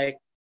he's like,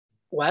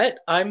 what?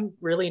 I'm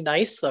really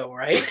nice though,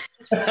 right? Is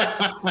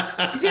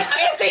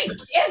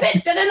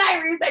it? Didn't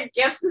I read that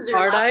gifts is your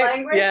love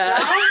language? Yeah.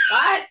 No?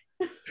 What?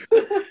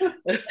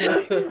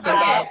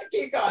 Okay,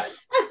 keep going.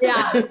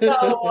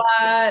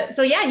 Yeah.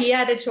 So yeah, he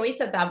had a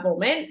choice at that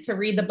moment to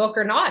read the book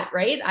or not,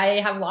 right? I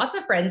have lots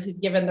of friends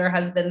who've given their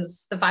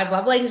husbands the 5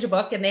 Love Language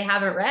book and they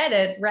haven't read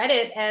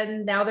it,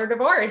 and now they're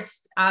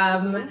divorced.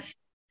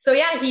 So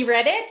yeah, he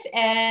read it,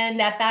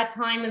 and at that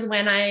time is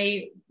when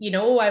I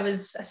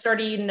was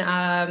starting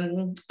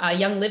a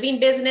Young Living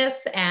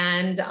business,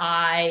 and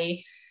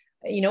I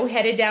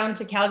headed down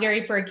to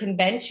Calgary for a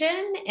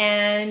convention,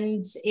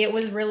 and it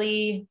was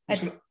really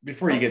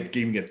before you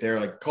even get there,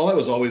 like Colette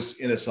was always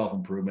into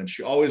self-improvement.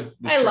 She always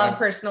love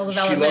personal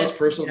development. She loves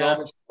personal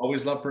development. She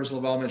always loved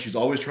personal development. She's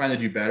always trying to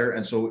do better.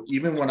 And so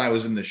even when I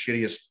was in the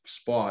shittiest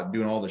spot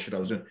doing all the shit I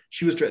was doing,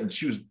 she was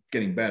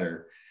getting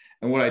better.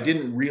 And what I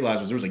didn't realize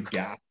was there was a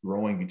gap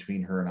growing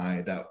between her and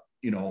I that,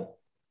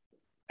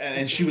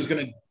 and she was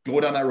going to go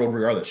down that road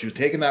regardless. She was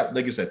taking that,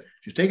 like you said,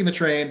 she was taking the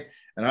train.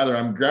 And either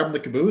I'm grabbing the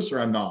caboose or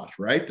I'm not,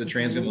 right? The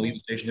train's going to leave the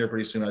station here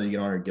pretty soon. Either you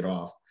get on or get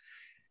off.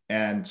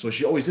 And so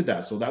she always did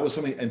that. So that was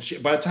something. And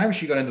by the time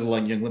she got into the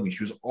Young Living,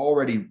 she was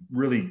already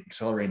really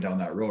accelerating down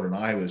that road. And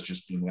I was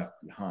just being left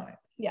behind.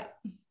 Yeah.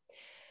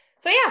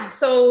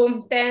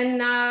 So then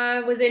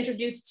was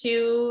introduced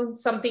to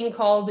something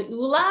called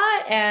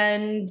ULA.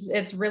 And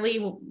it's really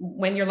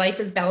when your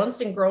life is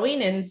balanced and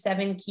growing in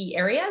 7 key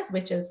areas,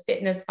 which is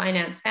fitness,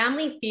 finance,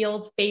 family,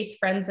 field, faith,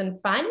 friends, and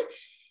fun.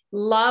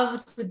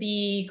 Loved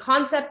the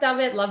concept of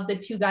it, loved the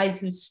 2 guys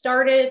who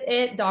started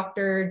it,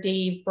 Dr.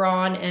 Dave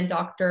Braun and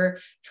Dr.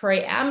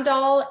 Troy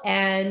Amdahl,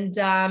 and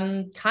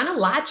kind of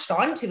latched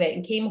onto it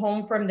and came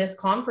home from this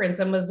conference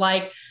and was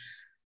like,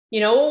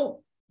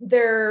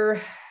 there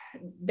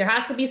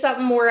has to be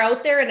something more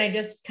out there. And I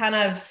just kind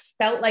of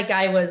felt like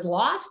I was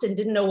lost and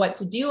didn't know what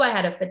to do. I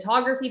had a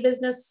photography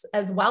business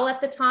as well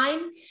at the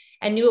time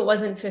and knew it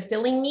wasn't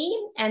fulfilling me.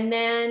 And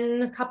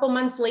then a couple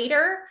months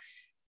later,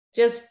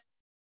 just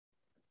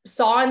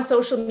saw on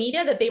social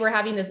media that they were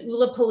having this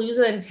ULA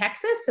Palooza in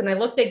Texas. And I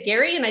looked at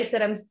Gary and I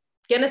said, I'm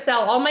going to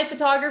sell all my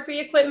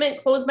photography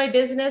equipment, close my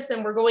business,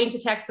 and we're going to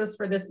Texas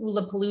for this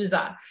ULA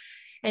Palooza.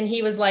 And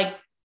he was like,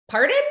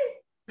 pardon?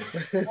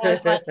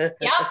 Like,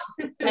 yeah.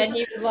 And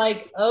he was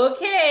like,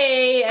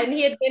 okay. And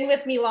he had been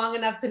with me long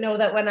enough to know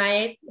that when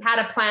I had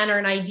a plan or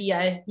an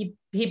idea,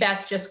 he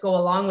best just go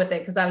along with it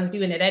because I was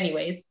doing it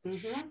anyways.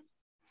 Mm-hmm.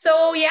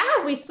 So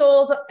yeah, we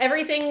sold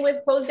everything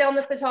closed down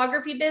the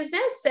photography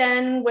business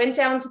and went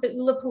down to the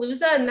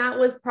Ulapalooza. And that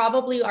was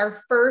probably our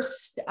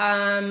first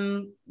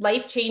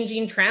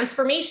life-changing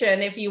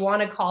transformation, if you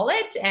want to call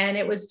it. And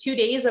it was 2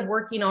 days of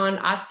working on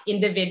us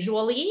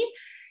individually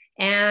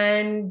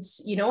and,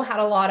 had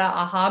a lot of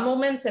aha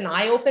moments and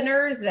eye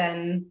openers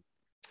and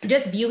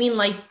just viewing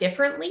life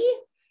differently.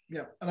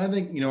 Yeah. And I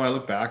think, I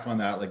look back on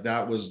that, like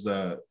that was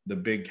the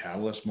big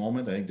catalyst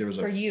moment. I think there was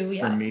for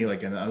me,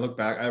 like, and I look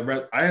back,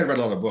 I had read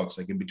a lot of books,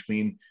 like in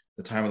between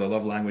the time of the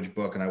love language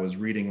book. And I was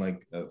reading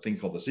like a thing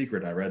called The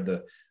Secret. I read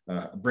the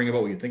Bring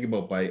About What You Think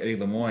About by Eddie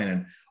Lemoine,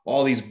 and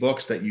all these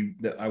books that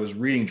I was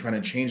reading, trying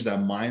to change that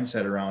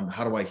mindset around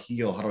how do I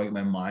heal? How do I make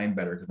my mind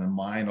better? Because my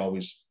mind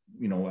always,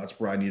 that's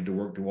where I needed to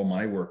work. All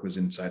my work was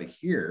inside of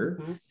here.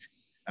 Mm-hmm.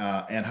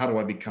 And how do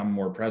I become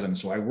more present?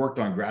 So I worked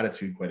on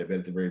gratitude quite a bit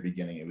at the very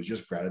beginning. It was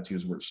just gratitude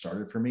is where it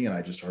started for me. And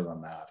I just started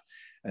on that.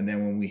 And then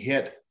when we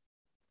hit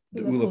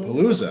the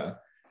Ulapalooza,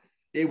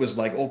 it was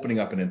like opening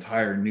up an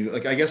entire new,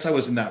 like, I guess I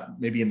was in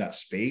that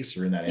space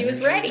or in that. He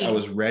was ready. I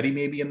was ready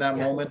maybe in that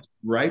moment,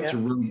 right? Yeah. To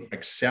really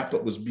accept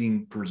what was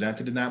being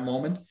presented in that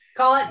moment.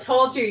 Colette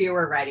told you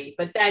were ready,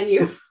 but then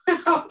you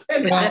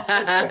opened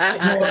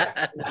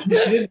up.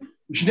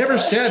 She never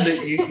said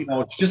that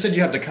she just said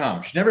you had to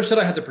come. She never said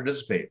I had to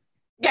participate.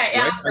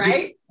 Yeah,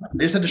 right. I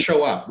just had to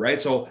show up,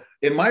 right? So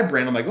in my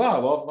brain, I'm like,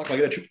 oh, well, look, I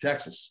get a trip to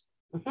Texas.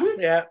 Mm-hmm.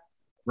 Yeah.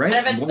 Right.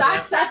 And if it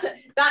sucks, that's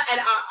that.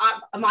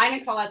 And mine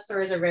and Colette's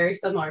stories are very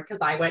similar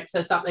because I went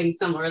to something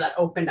similar that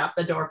opened up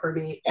the door for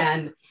me.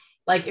 And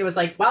like, it was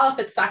like, well, if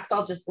it sucks,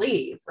 I'll just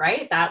leave.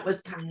 Right. That was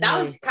kind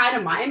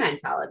of my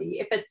mentality.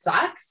 If it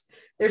sucks,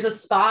 there's a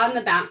spa in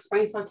the Banff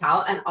Springs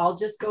Hotel and I'll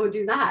just go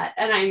do that.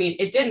 And I mean,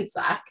 it didn't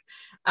suck.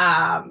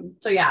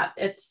 So yeah,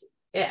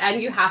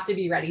 and you have to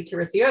be ready to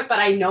receive it. But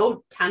I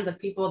know tons of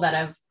people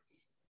that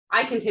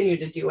I continue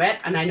to do it.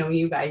 And I know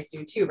you guys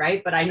do too,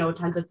 right? But I know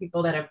tons of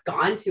people that have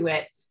gone to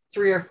it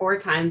 3 or 4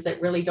 times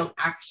that really don't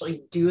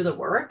actually do the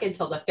work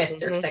until the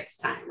 5th or 6th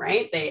time,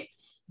 right? A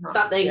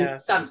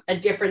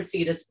different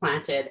seed is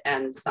planted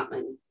and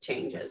something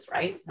changes,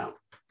 right? So.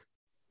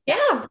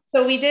 Yeah.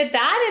 So we did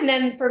that. And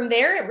then from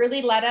there, it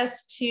really led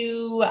us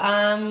to,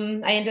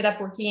 I ended up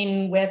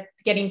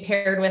getting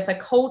paired with a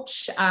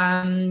coach,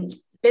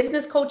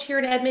 business coach here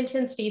in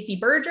Edmonton, Stacey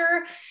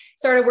Berger,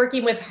 started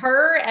working with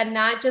her. And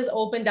that just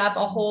opened up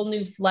a whole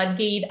new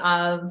floodgate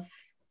of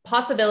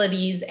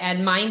possibilities and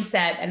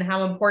mindset and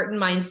how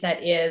important mindset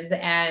is.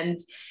 And,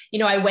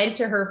 I went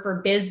to her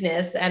for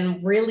business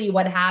and really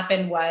what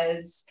happened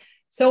was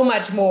so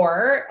much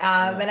more.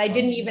 And I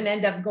didn't even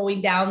end up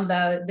going down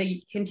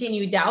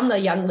continue down the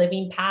Young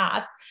Living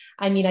path.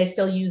 I mean, I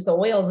still use the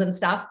oils and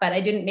stuff, but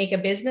I didn't make a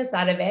business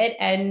out of it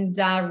and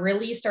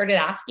really started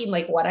asking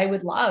like what I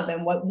would love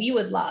and what we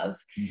would love.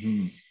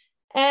 Mm-hmm.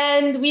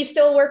 And we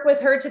still work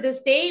with her to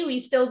this day. We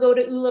still go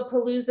to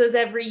Ulapaloozas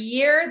every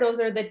year. Those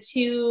are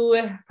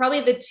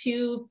probably the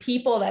two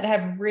people that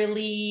have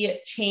really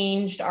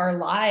changed our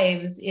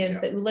lives is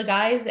the Ula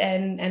guys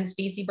and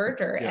Stacey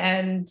Berger. Yeah.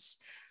 And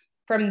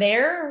from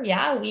there,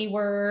 we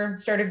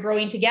started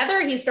growing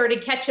together. He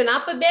started catching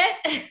up a bit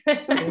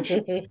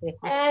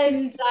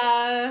and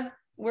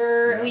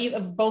we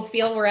both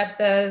feel we're at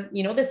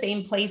the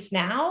same place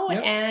now.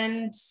 Yep.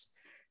 And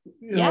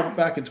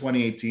back in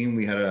 2018,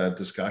 we had a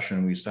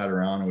discussion. We sat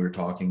around and we were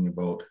talking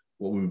about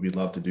what we would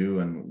love to do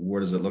and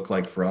what does it look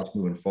like for us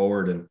moving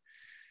forward. And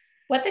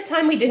at the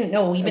time we didn't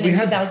know, even in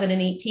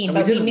 2018,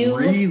 but we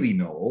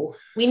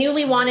knew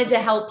we wanted to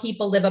help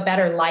people live a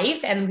better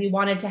life and we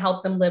wanted to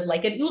help them live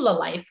like an Ula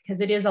life because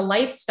it is a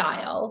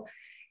lifestyle.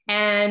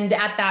 And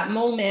at that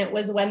moment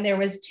was when there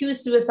was 2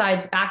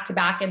 suicides back to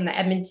back in the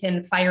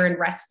Edmonton Fire and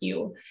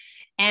Rescue.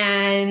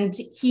 And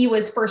he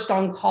was first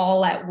on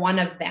call at one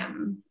of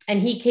them and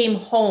he came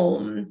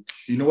home.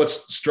 You know what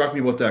struck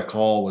me about that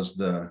call was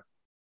the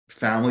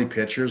family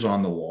pictures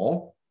on the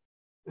wall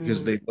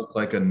because they look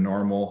like a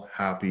normal,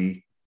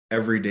 happy,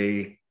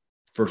 everyday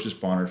first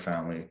responder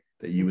family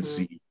that you would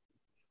see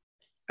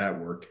at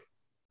work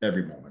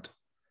every moment.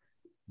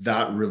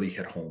 That really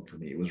hit home for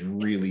me. It was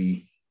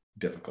really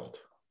difficult.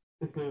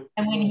 Mm-hmm.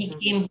 And when he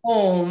came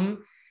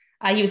home,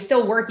 he was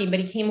still working, but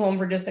he came home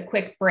for just a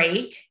quick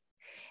break.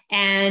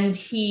 And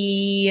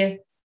he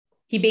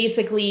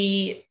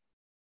basically,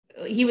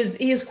 he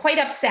was quite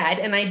upset.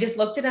 And I just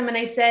looked at him and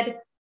I said,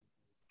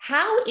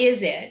 how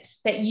is it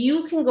that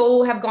you can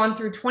have gone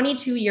through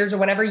 22 years or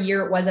whatever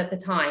year it was at the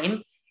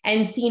time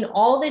and seen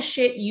all the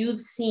shit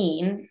you've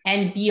seen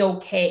and be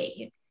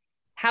okay?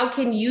 How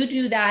can you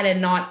do that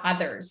and not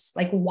others?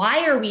 Like,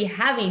 why are we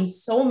having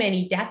so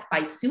many death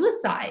by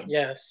suicides?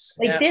 Yes.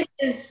 This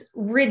is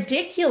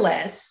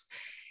ridiculous.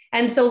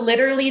 And so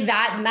literally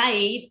that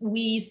night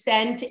we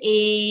sent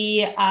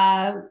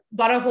got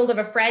a hold of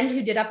a friend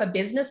who did up a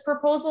business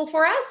proposal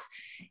for us.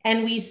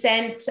 And we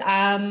sent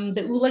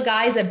the ULA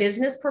guys a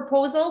business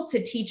proposal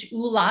to teach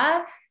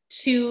ULA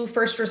to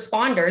first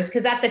responders.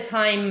 Because at the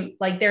time,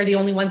 like they're the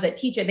only ones that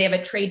teach it. They have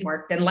it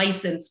trademarked and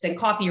licensed and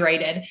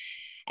copyrighted.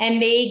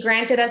 And they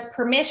granted us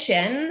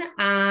permission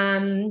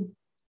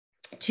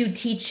to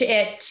teach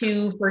it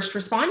to first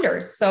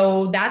responders.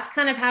 So that's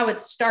kind of how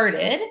it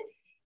started.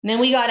 And then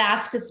we got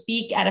asked to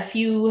speak at a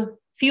few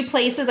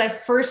places. Our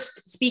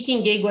first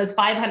speaking gig was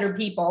 500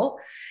 people.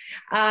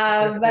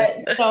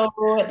 But so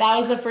that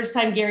was the first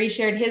time Gary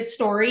shared his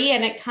story,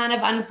 and it kind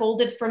of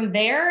unfolded from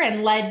there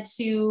and led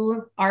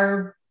to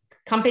our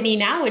company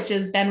now, which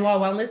is Benoit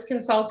Wellness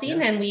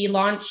Consulting. And we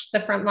launched the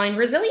Frontline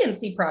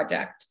Resiliency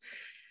Project.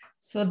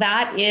 So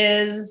that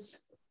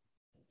is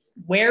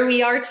where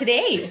we are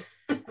today.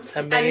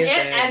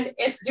 Amazing. And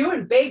it's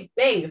doing big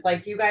things.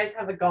 Like you guys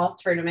have a golf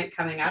tournament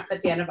coming up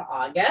at the end of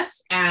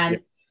August. And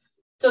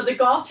so the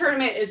golf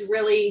tournament is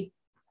really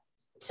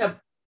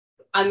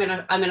I'm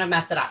gonna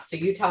mess it up. So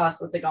you tell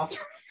us what the golf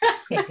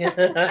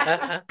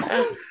tournament.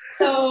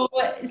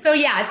 So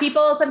yeah,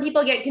 some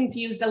people get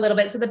confused a little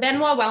bit. So the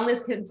Benoit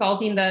Wellness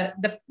Consulting, the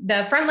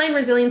Frontline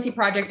Resiliency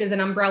Project is an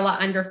umbrella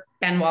under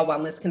Benoit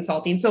Wellness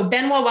Consulting. So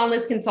Benoit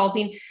Wellness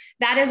Consulting,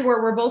 that is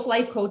where we're both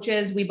life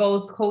coaches. We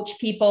both coach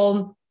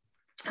people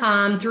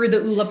through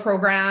the ULA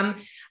program.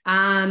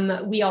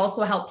 We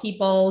also help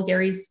people.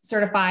 Gary's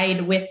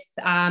certified with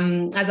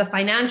as a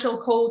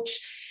financial coach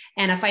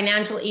and a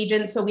financial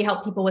agent. So we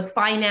help people with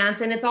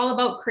finance, and it's all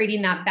about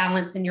creating that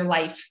balance in your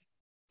life,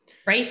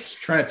 right?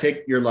 Just trying to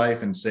take your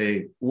life and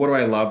say, what do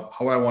I love?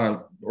 How do I want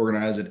to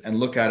organize it? And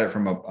look at it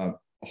from a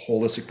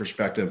holistic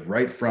perspective,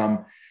 right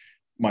from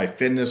my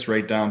fitness,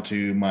 right down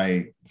to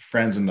my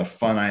friends and the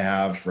fun I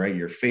have, right?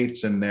 Your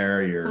faith's in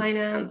there, your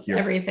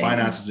everything.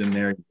 Finances in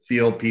there,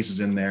 field pieces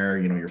in there,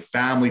 your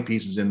family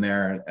pieces in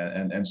there.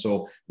 And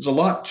so there's a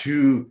lot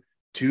to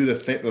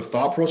the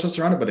thought process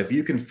around it. But if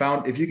you can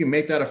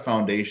make that a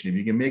foundation, if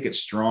you can make it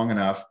strong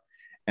enough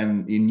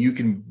and you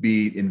can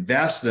be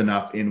invested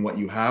enough in what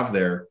you have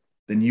there,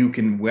 then you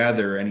can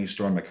weather any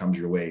storm that comes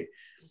your way,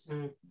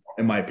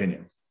 in my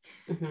opinion.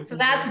 So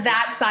that's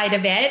that side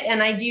of it.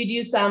 And I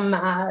do some,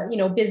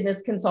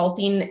 business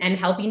consulting and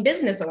helping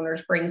business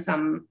owners bring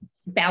some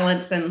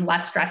balance and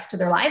less stress to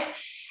their lives.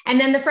 And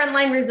then the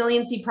Frontline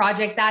Resiliency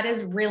Project, that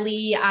is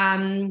really,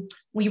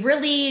 we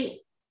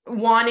really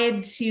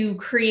wanted to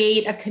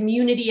create a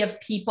community of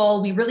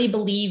people. We really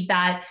believe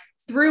that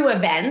through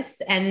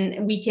events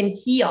and we can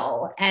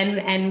heal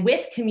and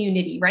with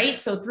community, right?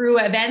 So through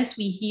events,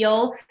 we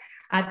heal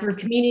through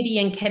community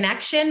and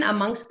connection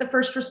amongst the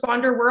first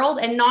responder world,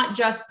 and not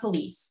just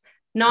police,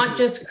 not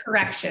just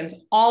corrections,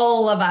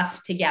 all of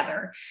us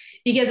together.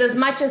 Because as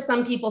much as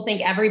some people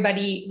think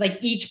everybody, like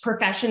each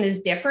profession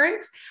is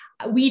different,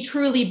 we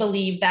truly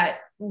believe that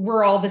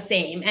we're all the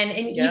same. And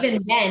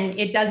even then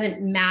it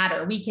doesn't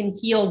matter. We can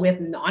heal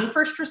with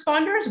non-first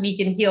responders. We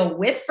can heal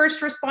with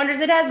first responders.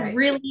 It has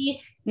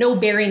really no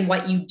bearing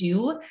what you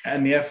do.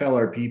 And the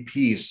FLRP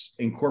piece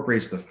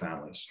incorporates the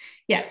families.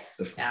 Yes.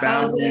 The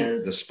family,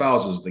 the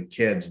spouses, the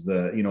kids,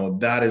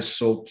 that is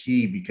so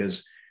key,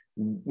 because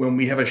when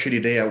we have a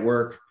shitty day at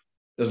work,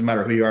 doesn't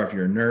matter who you are, if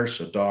you're a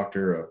nurse, a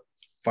doctor, a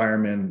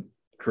fireman,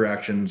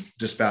 corrections,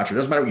 dispatcher,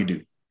 doesn't matter what you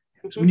do.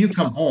 So when you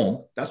come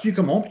home, that's when you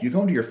come home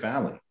to your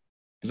family,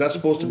 because that's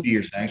supposed to be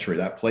your sanctuary,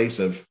 that place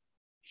of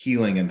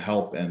healing and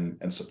help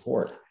and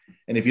support.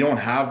 And if you don't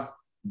have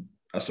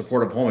a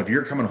supportive home, if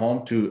you're coming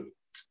home to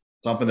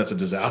something that's a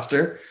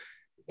disaster,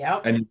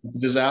 and it's a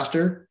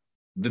disaster,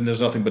 then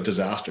there's nothing but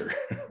disaster,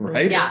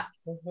 right? Yeah.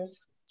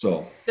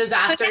 So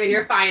disaster in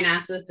your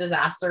finances,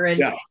 disaster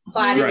in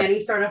planning any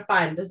sort of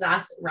fund,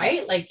 disaster,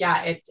 right? Like,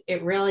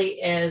 it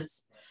really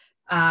is.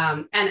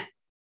 And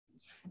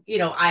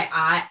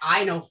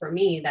I know for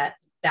me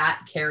that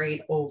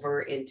carried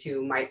over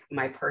into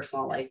my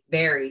personal life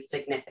very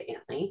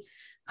significantly.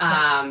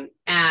 And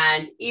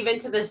even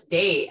to this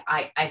day,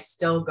 I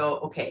still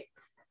go,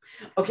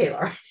 okay,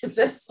 Laura, is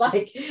this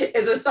something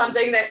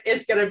that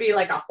is going to be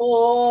like a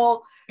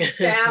whole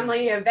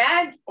family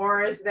event,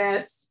 or is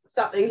this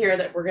something here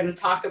that we're going to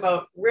talk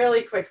about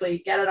really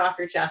quickly, get it off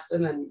your chest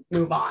and then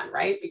move on,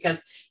 right?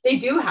 Because they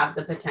do have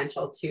the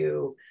potential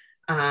to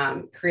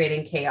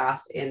creating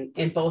chaos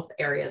in both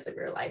areas of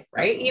your life,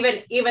 right?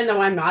 Even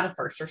though I'm not a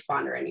first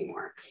responder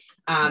anymore,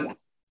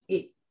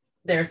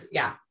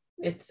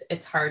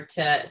 it's hard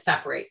to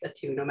separate the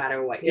two, no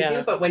matter what you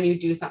do. But when you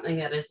do something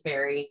that is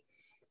very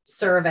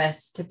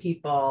service to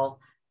people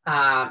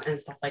and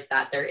stuff like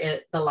that,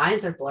 the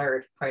lines are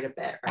blurred quite a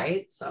bit,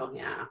 right? So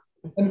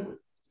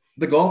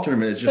the golf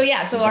tournament is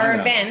just so our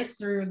events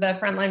through the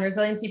Frontline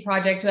Resiliency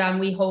Project,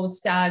 we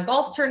host a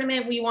golf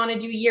tournament we want to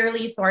do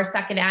yearly. So our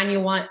second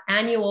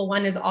annual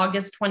one is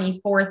August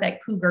 24th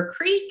at Cougar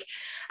Creek.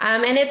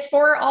 And it's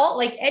for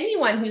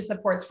anyone who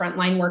supports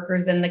frontline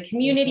workers in the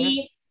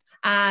community.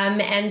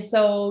 And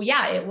so,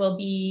 it will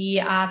be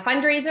a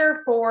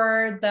fundraiser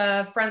for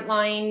the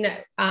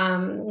frontline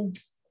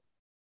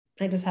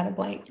I just had a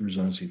blank.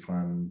 Resiliency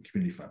fund,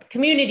 community fund.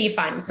 Community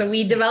fund. So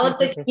we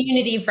developed a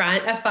community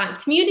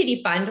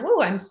fund.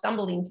 Oh, I'm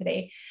stumbling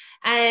today.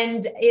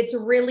 And it's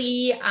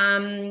really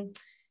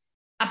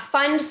a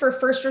fund for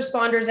first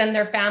responders and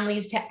their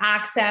families to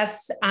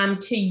access,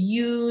 to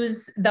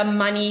use the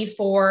money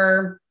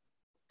for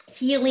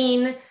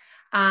healing,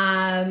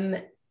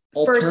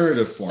 for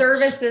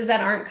services that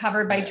aren't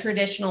covered by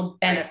traditional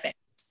benefits.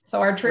 So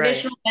our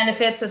traditional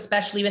benefits,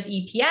 especially with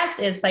EPS,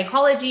 is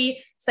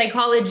psychology,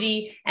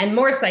 and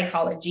more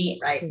psychology.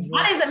 Right.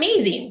 That is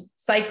amazing.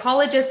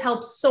 Psychologists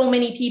help so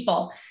many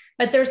people,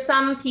 but there's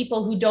some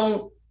people who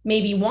don't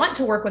maybe want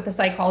to work with a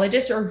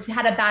psychologist, or who've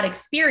had a bad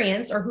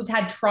experience, or who've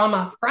had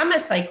trauma from a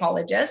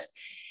psychologist,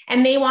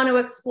 and they want to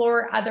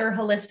explore other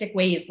holistic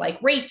ways like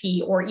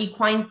Reiki or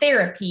equine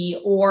therapy,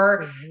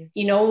 or,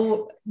 you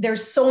know,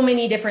 there's so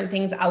many different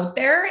things out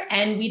there,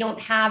 and we don't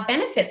have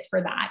benefits for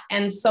that.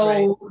 And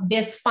so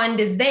this fund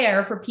is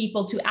there for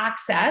people to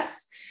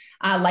access.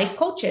 Life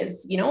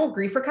coaches, you know,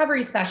 grief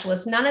recovery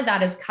specialists, none of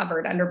that is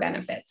covered under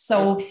benefits.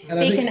 So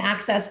they can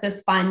access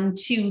this fund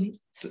to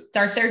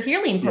start their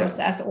healing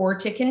process or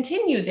to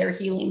continue their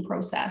healing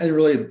process. And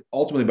really,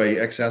 ultimately,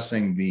 by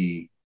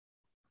accessing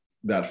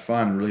that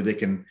fund, really they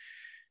can,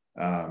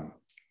 you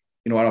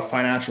know, on a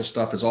financial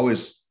stuff, is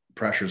always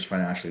pressures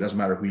financially. It doesn't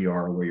matter who you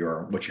are or where you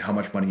are, how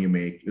much money you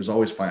make. There's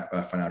always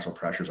financial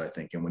pressures, I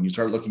think. And when you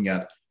start looking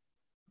at,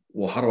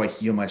 well, how do I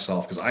heal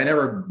myself? Because I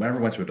never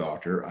went to a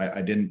doctor.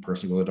 I didn't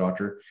personally go to a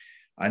doctor.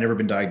 I never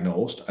been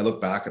diagnosed. I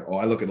look at all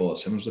the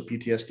symptoms of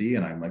PTSD,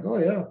 and I'm like, oh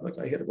yeah, like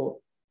I hit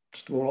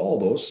just about all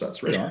those. So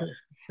that's right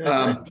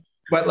on.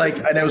 But like,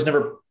 that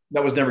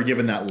was never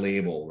given that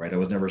label, right? I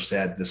was never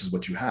said, this is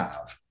what you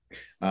have.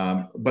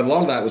 But a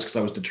lot of that was because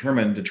I was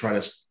determined to try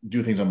to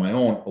do things on my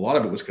own. A lot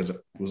of it was because it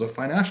was a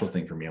financial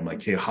thing for me. I'm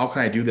like, hey, how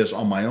can I do this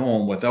on my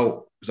own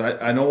because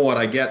I know what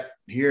I get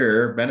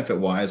here benefit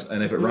wise.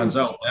 And if it runs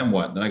out, then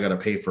what? Then I got to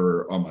pay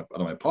for out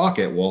of my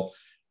pocket. Well,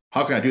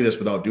 how can I do this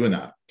without doing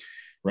that?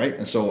 Right.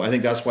 And so I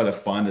think that's why the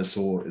fund is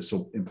so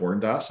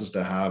important to us, is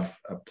to have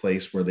a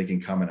place where they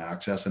can come and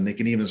access, and they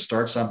can even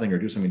start something or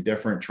do something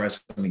different, try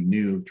something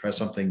new, try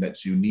something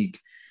that's unique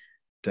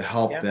to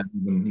help them,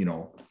 you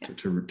know,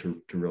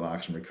 to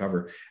relax and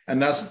recover. And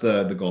that's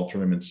the golf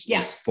tournament's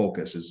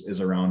focus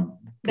is around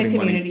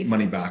putting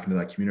money back into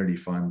that community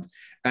fund.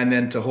 And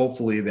then to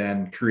hopefully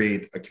then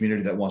create a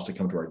community that wants to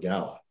come to our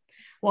gala.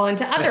 Well, and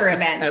to other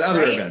events. And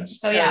other events.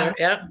 So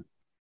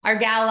our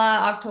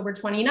gala, October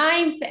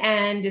 29th,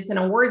 and it's an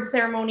award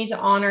ceremony to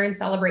honor and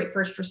celebrate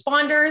first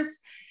responders.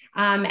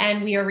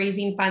 And we are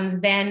raising funds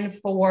then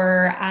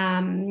for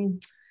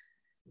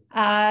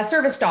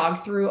service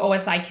dog through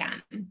OSI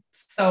Can.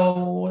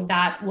 So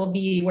that will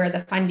be where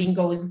the funding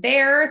goes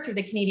there through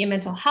the Canadian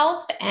Mental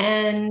Health.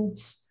 And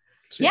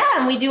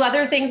and we do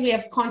other things. We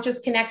have Conscious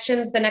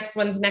Connections. The next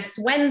one's next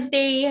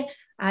Wednesday,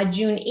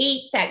 June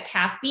 8th at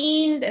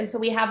Caffeine. And so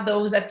we have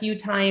those a few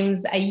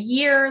times a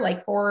year,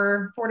 like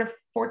four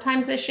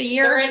times-ish a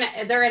year.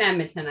 They're in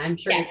Edmonton. I'm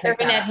sure they're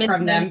in Edmonton.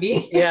 From them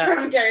being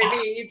from Gary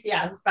being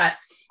UPS, but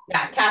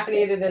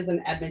Caffeinated is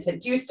in Edmonton.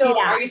 Do you still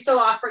are you still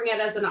offering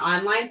it as an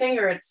online thing,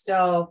 or it's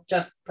still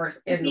just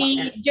in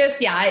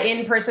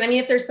person? I mean,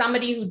 if there's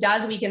somebody who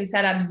does, we can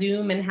set up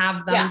Zoom and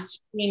have them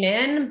stream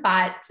in,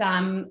 but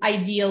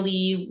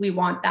ideally we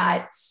want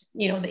that,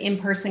 you know, the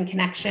in-person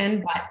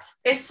connection, but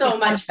it's so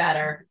much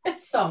better.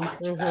 It's so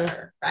much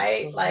better,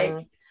 right?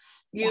 Like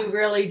you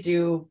really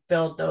do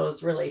build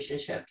those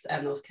relationships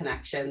and those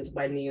connections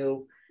when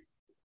you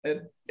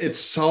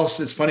it's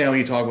funny how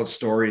you talk about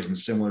stories and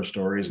similar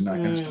stories and that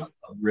kind of stuff.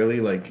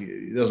 Really, like,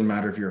 it doesn't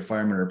matter if you're a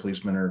fireman or a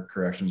policeman or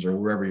corrections or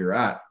wherever you're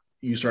at.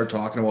 You start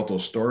talking about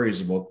those stories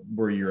about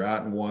where you're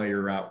at and why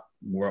you're at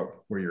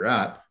where you're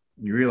at.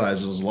 You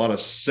realize there's a lot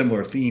of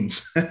similar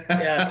themes.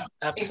 Yeah,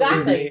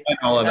 absolutely.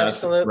 All of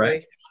absolutely. That,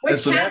 right?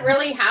 Which can't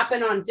really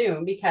happen on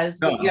Zoom because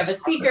you have a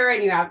speaker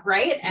and you have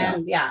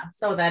and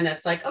so then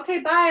it's like, okay,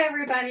 bye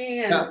everybody.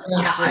 And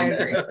I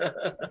agree.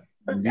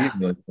 Indeed,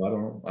 like, I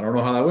don't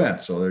know how that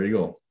went. So there you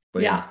go.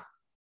 But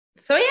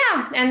So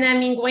and then I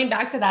mean, going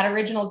back to that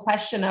original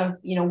question of,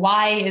 you know,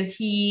 why is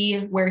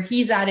he where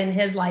he's at in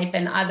his life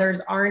and others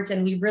aren't?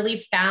 And we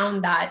really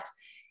found that,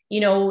 you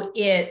know,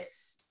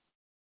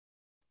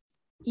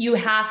 you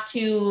have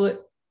to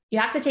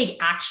take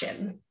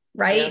action,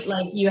 right?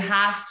 Like you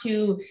have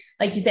to,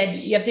 like you said,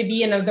 you have to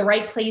be in the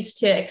right place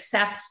to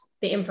accept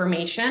the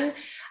information,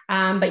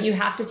 but you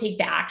have to take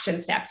the action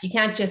steps. You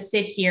can't just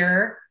sit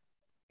here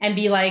and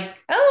be like,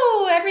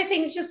 oh,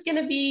 everything's just going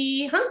to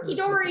be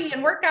hunky-dory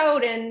and work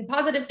out and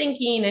positive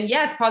thinking. And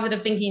yes,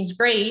 positive thinking is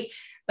great,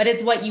 but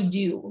it's what you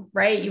do,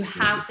 right? You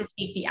have to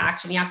take the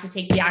action. You have to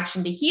take the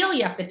action to heal.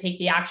 You have to take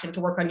the action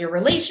to work on your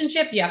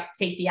relationship. You have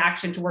to take the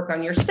action to work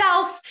on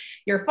yourself,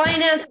 your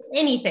finance,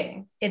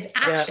 anything. It's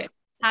action.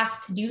 You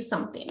have to do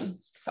something.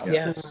 So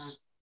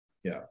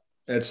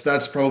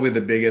that's probably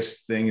the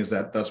biggest thing, is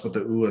that's what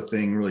the ULA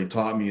thing really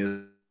taught me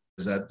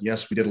is that,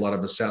 yes, we did a lot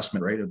of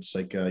assessment, right? It's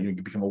like you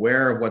become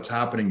aware of what's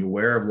happening,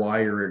 aware of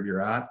why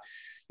you're at.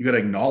 you got to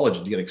acknowledge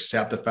it. You got to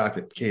accept the fact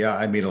that, okay, yeah,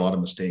 I made a lot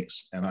of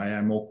mistakes, and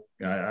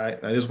that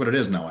is what it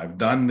is now. I've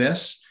done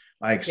this.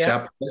 I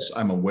accept this.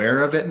 I'm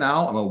aware of it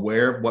now. I'm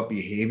aware of what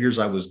behaviors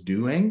I was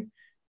doing.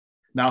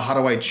 Now, how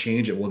do I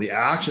change it? Well, the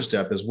action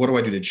step is, what do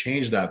I do to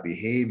change that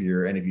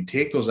behavior? And if you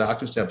take those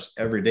action steps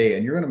every day,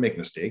 and you're going to make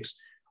mistakes.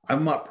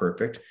 I'm not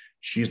perfect.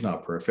 She's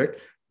not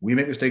perfect. We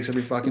make mistakes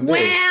every fucking day.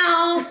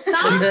 Well,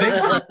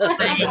 I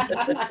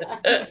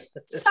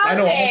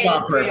know I'm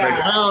not perfect.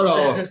 I don't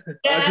know.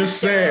 I'm just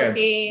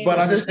saying. But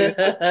I'm just saying,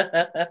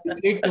 you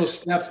take those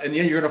steps, and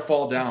yeah, you're going to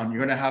fall down. You're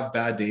going to have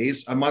bad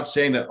days. I'm not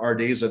saying that our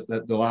days that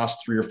the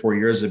last 3 or 4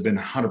 years have been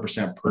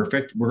 100%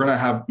 perfect. We're going to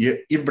have,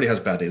 everybody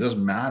has bad days. It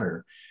doesn't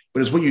matter.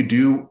 But it's what you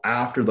do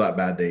after that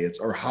bad day.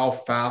 Or how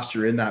fast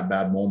you're in that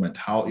bad moment.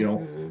 How,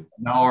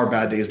 now our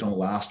bad days don't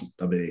last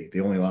a day.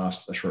 They only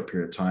last a short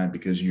period of time,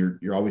 because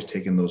you're always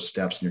taking those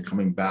steps, and you're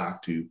coming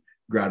back to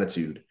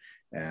gratitude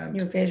and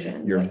your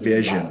vision,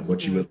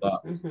 what you would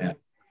love. Mm-hmm. And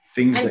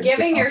things, and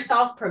giving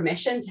yourself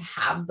permission to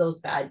have those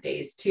bad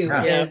days too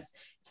is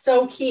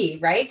so key,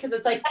 right? Because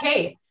it's like,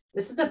 hey,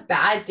 this is a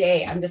bad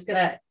day. I'm just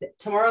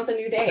tomorrow's a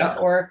new day,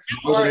 or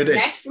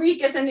next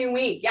week is a new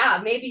week.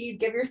 Yeah. Maybe you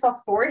give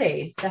yourself 4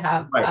 days to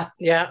have a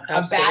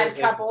bad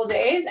couple of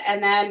days.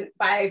 And then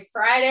by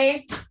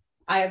Friday,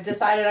 I have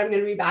decided I'm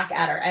going to be back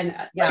at her. And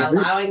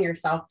allowing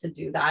yourself to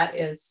do that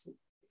is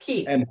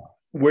key. And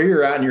where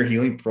you're at in your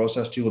healing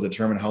process too will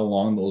determine how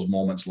long those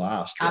moments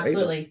last. Right?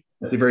 Absolutely.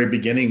 At the very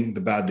beginning,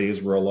 the bad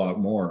days were a lot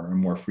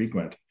more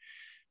frequent.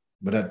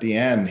 But at the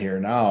end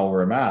here now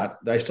where I'm at,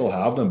 I still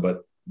have them,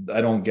 but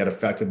I don't get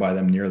affected by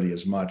them nearly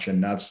as much.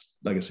 And that's,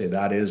 like I say,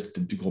 that is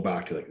to go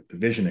back to like the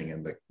visioning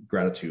and the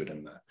gratitude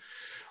and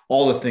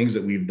all the things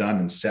that we've done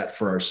and set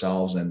for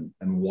ourselves, and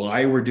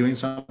why we're doing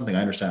something. I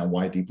understand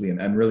why deeply.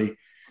 And really,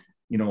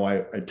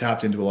 I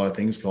tapped into a lot of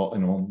things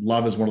called,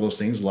 love is one of those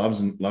things.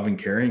 Love and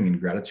caring and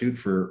gratitude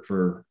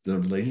for the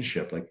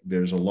relationship. Like,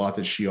 there's a lot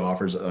that she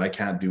offers that I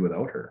can't do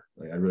without her.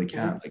 Like, I really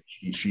can't. Like,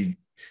 she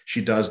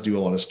does do a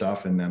lot of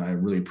stuff, and then I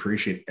really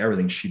appreciate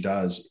everything she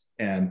does.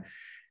 And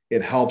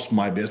it helps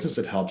my business.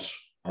 It helps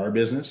our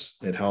business.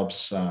 It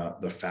helps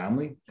the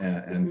family,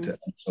 and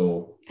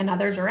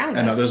others around us.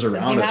 And others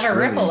around us. You have a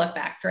ripple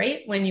effect,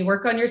 right? When you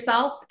work on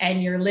yourself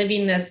and you're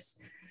living this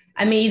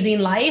amazing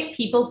life,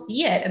 people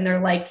see it and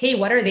they're like, "Hey,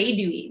 what are they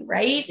doing?"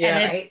 Right? Yeah.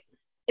 And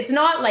it's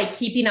not like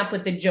keeping up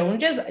with the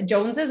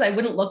Joneses. I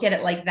wouldn't look at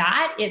it like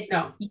that. It's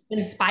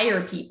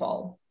inspire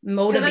people.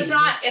 Motivate.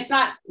 Because it's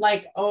not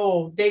like,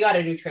 oh, they got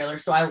a new trailer,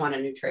 so I want a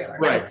new trailer.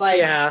 Right. It's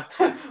like,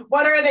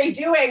 what are they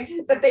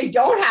doing that they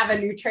don't have a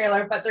new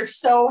trailer, but they're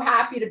so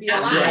happy to be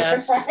alive?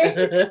 Yes. Right?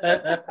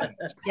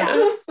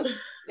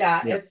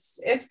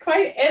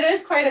 It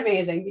is quite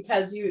amazing,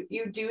 because you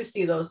do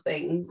see those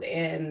things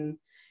in,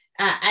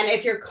 and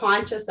if you're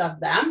conscious of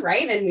them,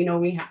 right? And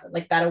we have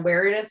like that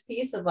awareness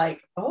piece of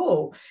like,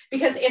 oh,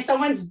 because if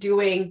someone's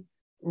doing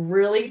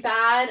really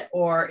bad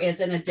or it's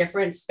in a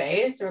different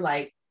space, or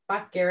like,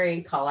 fuck Gary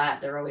and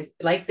Colette, they're always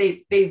like,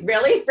 they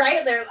really,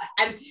 right?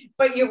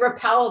 But you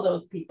repel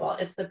those people.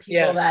 It's the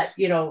people that,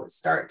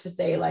 start to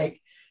say like,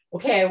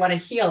 okay, I want to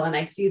heal. And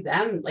I see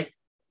them like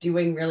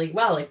doing really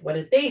well. Like, what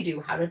did they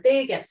do? How did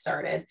they get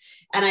started?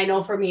 And I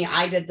know for me,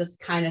 I did this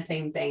kind of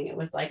same thing. It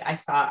was like, I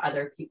saw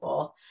other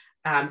people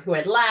who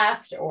had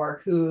left or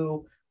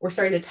who were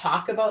starting to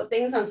talk about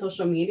things on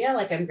social media.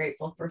 Like, I'm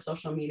grateful for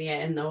social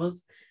media in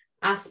those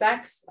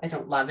aspects. I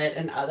don't love it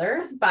in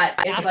others, but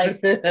it's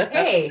like,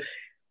 okay,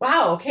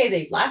 wow, okay,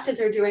 they've left and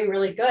they're doing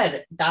really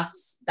good.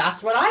 That's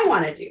what I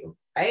want to do,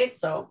 right?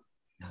 So,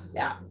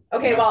 yeah.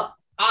 Okay, well,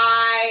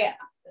 I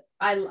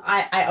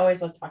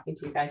always love talking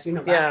to you guys. You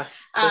know that.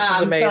 Yeah, this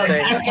is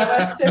amazing.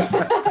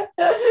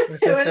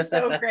 It was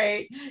so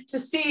great to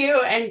see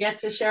you and get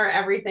to share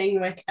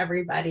everything with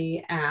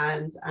everybody.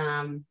 And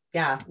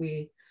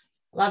we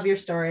love your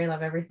story,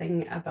 love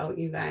everything about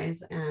you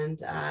guys,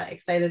 and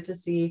excited to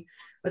see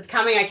what's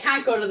coming. I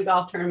can't go to the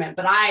golf tournament,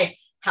 but I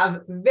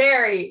have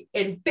very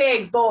in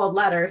big bold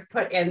letters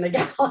put in the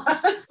gala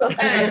so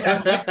that I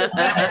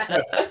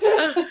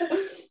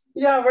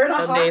don't we're in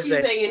a hockey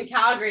thing in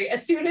Calgary.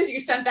 As soon as you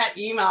sent that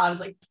email, I was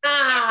like,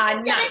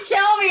 she's gonna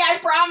kill me. I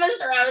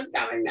promised her I was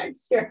coming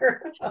next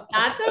year.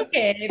 That's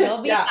okay.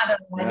 There'll be another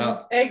one.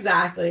 Yeah.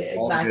 Exactly.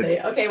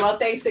 Okay, well,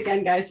 thanks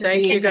again, guys, for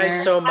Thank being you guys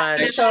here. so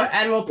much.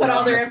 And we'll put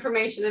all their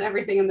information and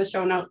everything in the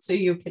show notes so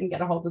you can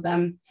get a hold of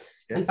them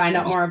and find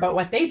out more about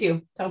what they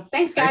do. So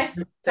thanks,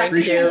 guys. Thank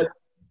you.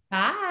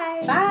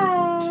 Bye.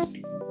 Bye.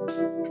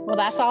 Well,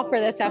 that's all for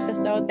this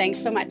episode.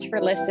 Thanks so much for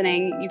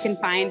listening. You can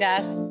find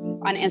us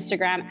on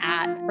Instagram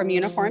at From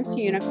Uniforms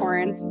to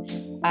Unicorns,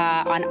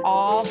 on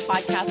all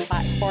podcast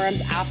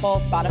platforms, Apple,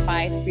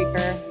 Spotify,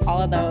 Spreaker,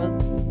 all of those.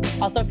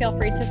 Also, feel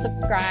free to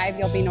subscribe.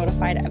 You'll be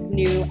notified of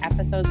new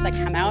episodes that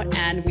come out,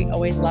 and we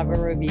always love a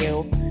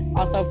review.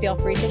 Also, feel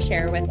free to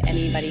share with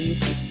anybody you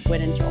think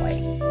would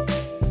enjoy.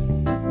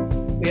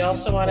 We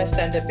also want to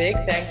send a big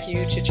thank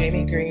you to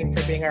Jamie Green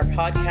for being our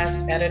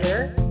podcast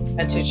editor,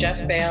 and to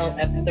Jeff Bale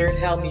at Third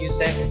Hell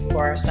Music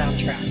for our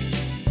soundtrack.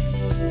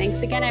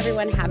 Thanks again,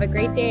 everyone. Have a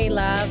great day.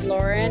 Love,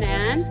 Lauren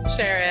and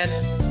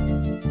Sharon.